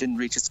before where it didn't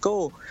reach its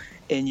goal,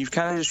 and you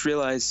kind of just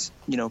realize,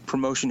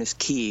 promotion is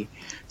key.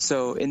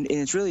 So, and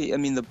it's really, I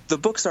mean, the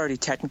book's already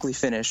technically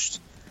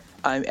finished.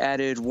 I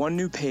added one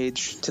new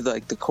page to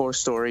the core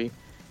story,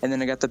 and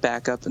then I got the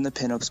backup and the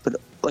pinups.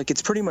 But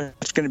it's pretty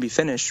much going to be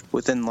finished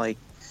within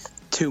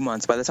 2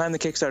 months. By the time the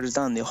Kickstarter's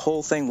done, the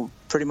whole thing will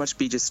pretty much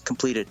be just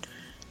completed,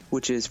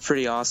 which is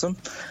pretty awesome.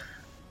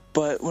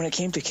 But when it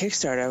came to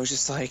Kickstarter, I was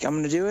just like, I'm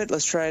going to do it.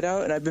 Let's try it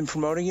out. And I've been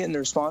promoting it, and the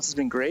response has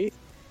been great.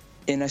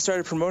 And I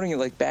started promoting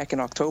it back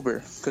in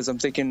October because I'm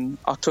thinking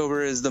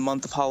October is the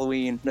month of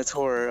Halloween. That's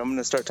horror. I'm going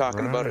to start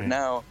talking about it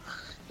now.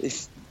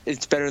 If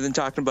it's better than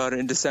talking about it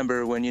in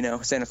December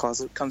when, Santa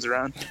Claus comes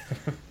around.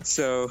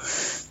 So,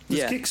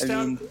 yeah.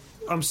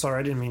 I'm sorry,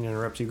 I didn't mean to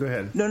interrupt you. Go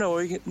ahead.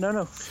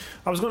 No.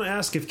 I was going to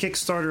ask if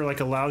Kickstarter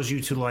allows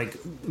you to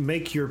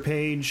make your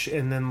page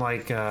and then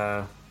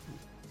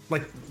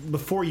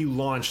before you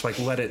launch,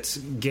 let it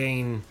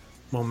gain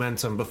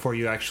momentum before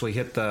you actually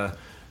hit the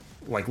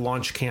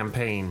launch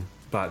campaign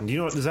button. Do you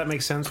know does that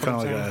make sense?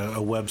 Kind of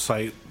a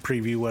website,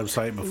 preview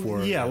website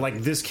before. Yeah,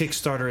 this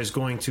Kickstarter is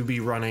going to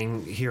be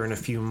running here in a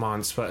few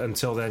months, but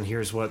until then,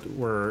 here's what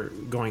we're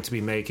going to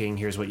be making.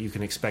 Here's what you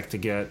can expect to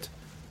get.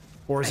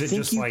 Or is it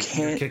just your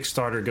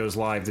Kickstarter goes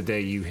live the day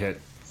you hit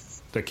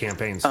the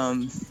campaigns?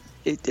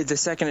 The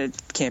second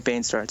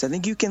campaign starts. I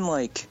think you can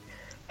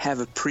have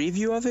a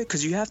preview of it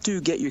because you have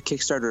to get your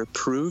Kickstarter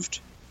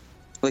approved.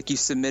 You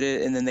submit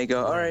it and then they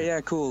go, all right,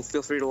 yeah, cool,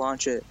 feel free to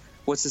launch it.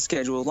 What's the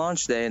scheduled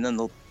launch day? And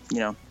then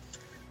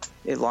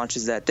it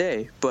launches that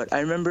day. But I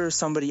remember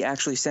somebody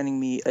actually sending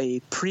me a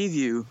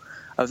preview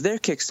of their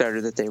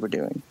Kickstarter that they were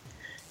doing.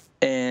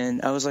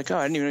 And I was like, oh,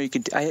 I didn't even know you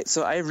could.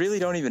 So I really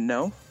don't even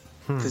know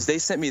because they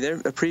sent me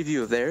a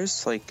preview of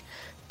theirs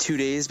 2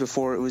 days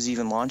before it was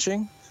even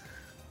launching.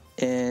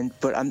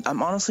 But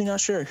I'm honestly not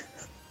sure.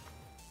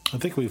 I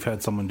think we've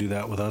had someone do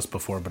that with us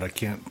before, but I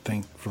can't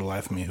think for the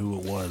life of me who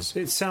it was.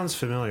 It sounds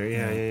familiar.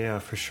 Yeah,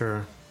 for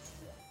sure.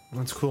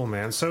 That's cool,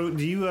 man. So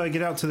do you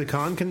get out to the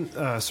con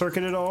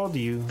circuit at all? Do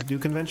you do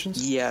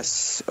conventions?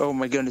 Yes. Oh,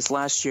 my goodness.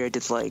 Last year I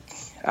did I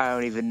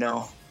don't even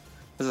know.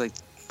 It was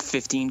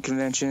 15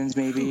 conventions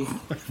maybe.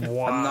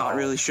 Wow. I'm not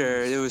really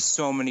sure. There was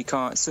so many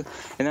cons.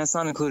 And that's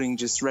not including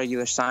just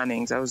regular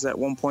signings. I was at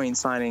one point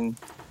signing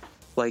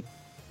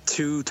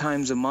 2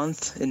 times a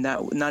month, and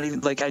that not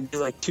even I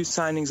do 2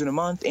 signings in a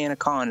month and a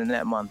con in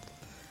that month,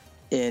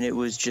 and it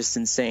was just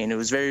insane. It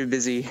was very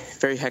busy,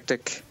 very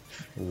hectic.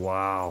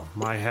 Wow,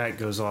 my hat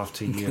goes off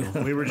to you.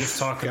 We were just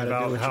talking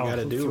about how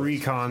 3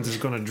 cons is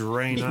going to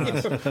drain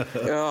us.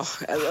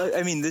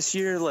 I mean, this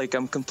year,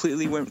 I'm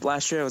completely went.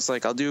 Last year, I was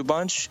I'll do a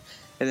bunch,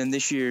 and then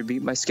this year,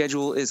 my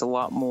schedule is a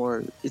lot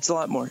more. It's a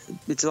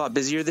lot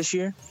busier this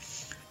year.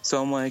 So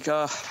I'm I don't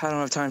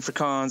have time for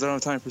cons. I don't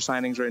have time for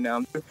signings right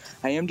now.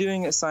 I am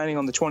doing a signing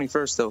on the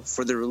 21st, though,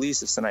 for the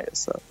release of Sinitis.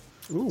 So.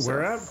 Ooh,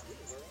 where at?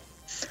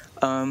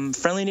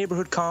 Friendly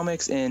Neighborhood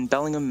Comics in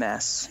Bellingham,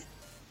 Mass.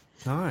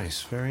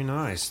 Nice, very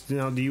nice.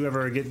 Now, do you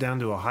ever get down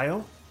to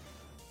Ohio?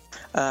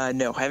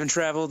 No, I haven't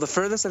traveled. The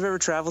furthest I've ever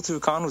traveled to a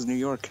con was New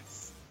York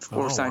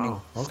for signing.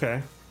 Wow.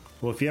 Okay.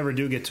 Well, if you ever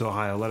do get to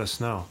Ohio, let us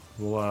know.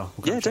 We'll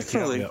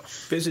definitely.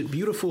 Visit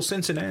beautiful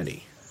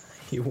Cincinnati.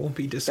 You won't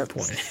be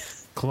disappointed.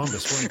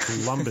 Columbus, we're in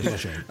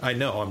Columbus. I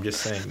know, I'm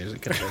just saying there's a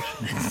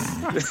convention.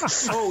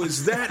 Oh,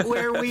 is that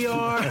where we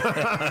are?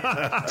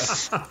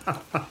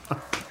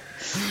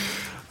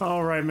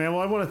 All right, man.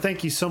 Well, I want to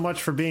thank you so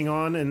much for being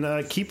on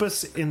and keep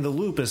us in the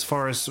loop as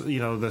far as,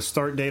 the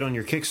start date on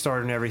your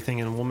Kickstarter and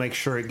everything, and we'll make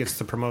sure it gets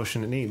the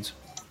promotion it needs.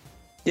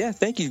 Yeah,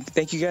 thank you.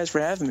 Thank you guys for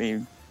having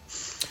me.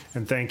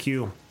 And thank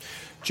you.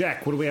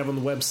 Jack, what do we have on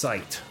the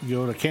website?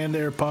 Go to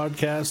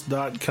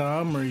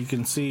cannedairpodcast.com where you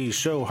can see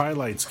show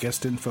highlights,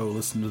 guest info,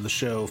 listen to the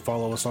show,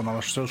 follow us on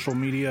our social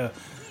media,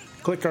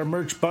 click our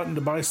merch button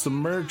to buy some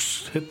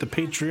merch, hit the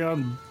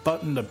Patreon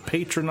button to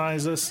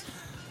patronize us,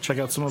 check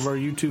out some of our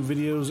YouTube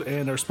videos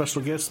and our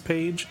special guest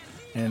page,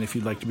 and if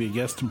you'd like to be a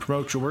guest and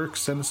promote your work,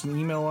 send us an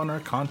email on our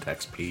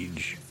contacts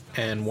page.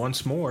 And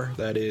once more,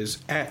 that is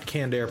at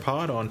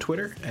CannedAirPod on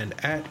Twitter and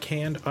at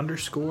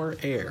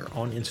 @canned_air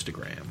on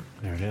Instagram.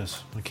 There it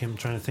is. I'm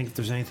trying to think if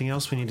there's anything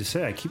else we need to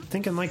say. I keep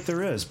thinking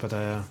there is, but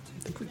I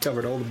think we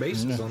covered all the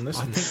bases on this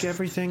one. I think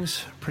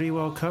everything's pretty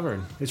well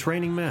covered. It's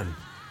raining men.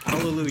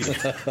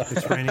 Hallelujah.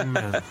 It's raining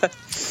men.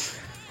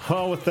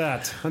 Well, with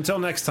that, until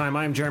next time,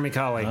 I'm Jeremy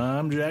Colley.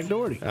 I'm Jack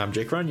Doherty. I'm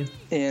Jake Runyon.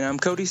 And I'm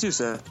Cody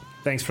Sousa.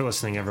 Thanks for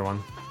listening,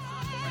 everyone.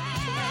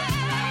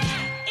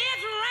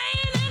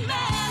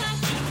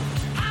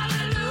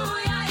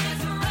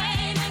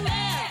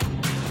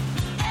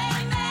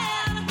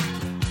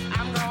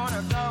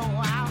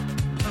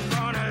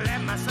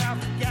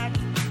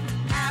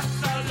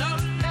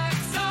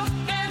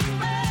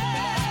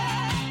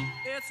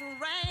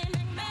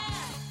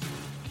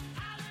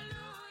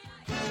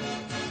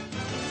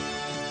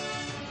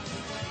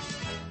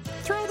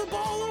 Throw the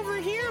ball over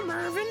here,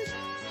 Mervin.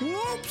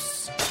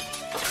 Whoops.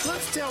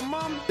 Let's tell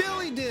Mom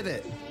Billy did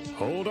it.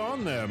 Hold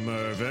on there,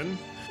 Mervin.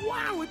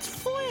 Wow, it's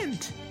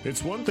Flint!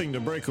 It's one thing to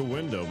break a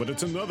window, but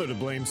it's another to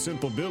blame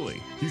Simple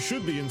Billy. You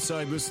should be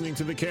inside listening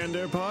to the Canned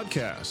Air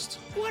podcast.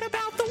 What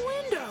about the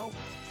window?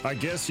 I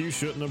guess you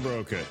shouldn't have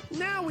broke it.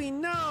 Now we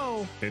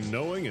know. And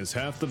knowing is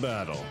half the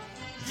battle.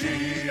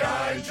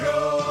 G.I.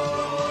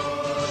 Joe!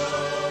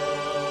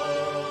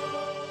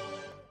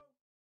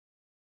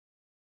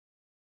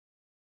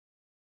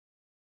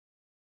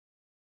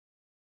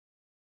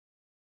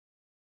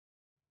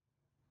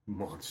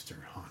 Monster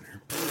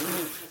Hunter.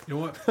 You know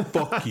what?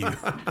 Fuck you.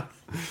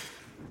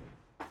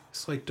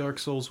 It's like Dark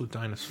Souls with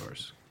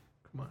dinosaurs.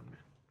 Come on,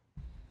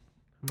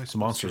 man. The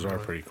monsters are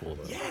pretty cool,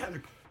 though. Yeah,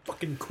 they're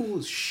fucking cool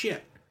as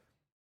shit.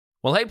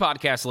 Well, hey,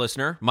 podcast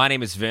listener. My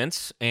name is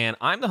Vince, and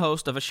I'm the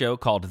host of a show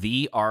called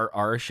The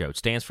RR Show. It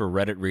stands for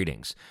Reddit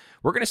Readings.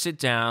 We're going to sit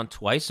down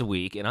twice a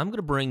week, and I'm going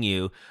to bring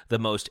you the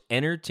most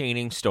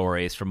entertaining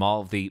stories from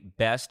all of the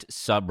best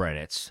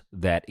subreddits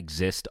that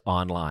exist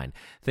online.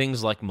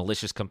 Things like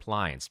malicious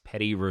compliance,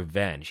 petty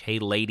revenge, hey,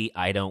 lady,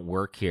 I don't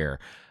work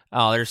here.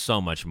 Oh, there's so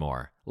much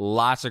more.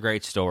 Lots of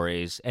great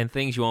stories and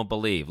things you won't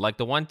believe. Like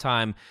the one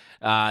time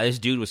this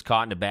dude was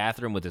caught in a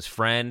bathroom with his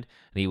friend,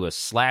 and he was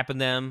slapping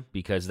them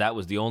because that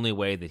was the only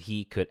way that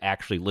he could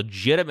actually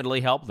legitimately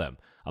help them.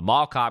 A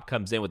mall cop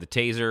comes in with a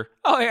taser.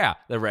 Oh, yeah,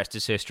 the rest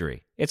is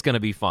history. It's going to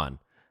be fun.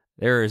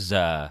 There's,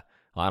 I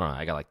don't know,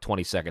 I got like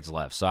 20 seconds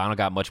left, so I don't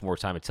got much more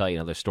time to tell you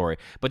another story.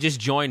 But just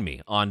join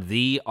me on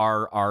The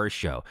RR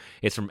Show.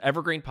 It's from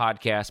Evergreen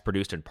Podcast,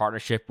 produced in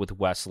partnership with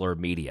Wessler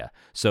Media.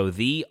 So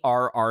The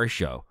RR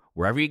Show,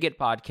 wherever you get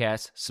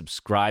podcasts,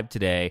 subscribe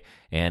today.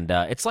 And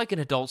it's like an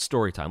adult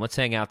story time. Let's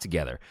hang out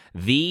together.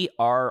 The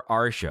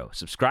RR Show.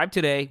 Subscribe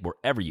today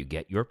wherever you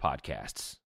get your podcasts.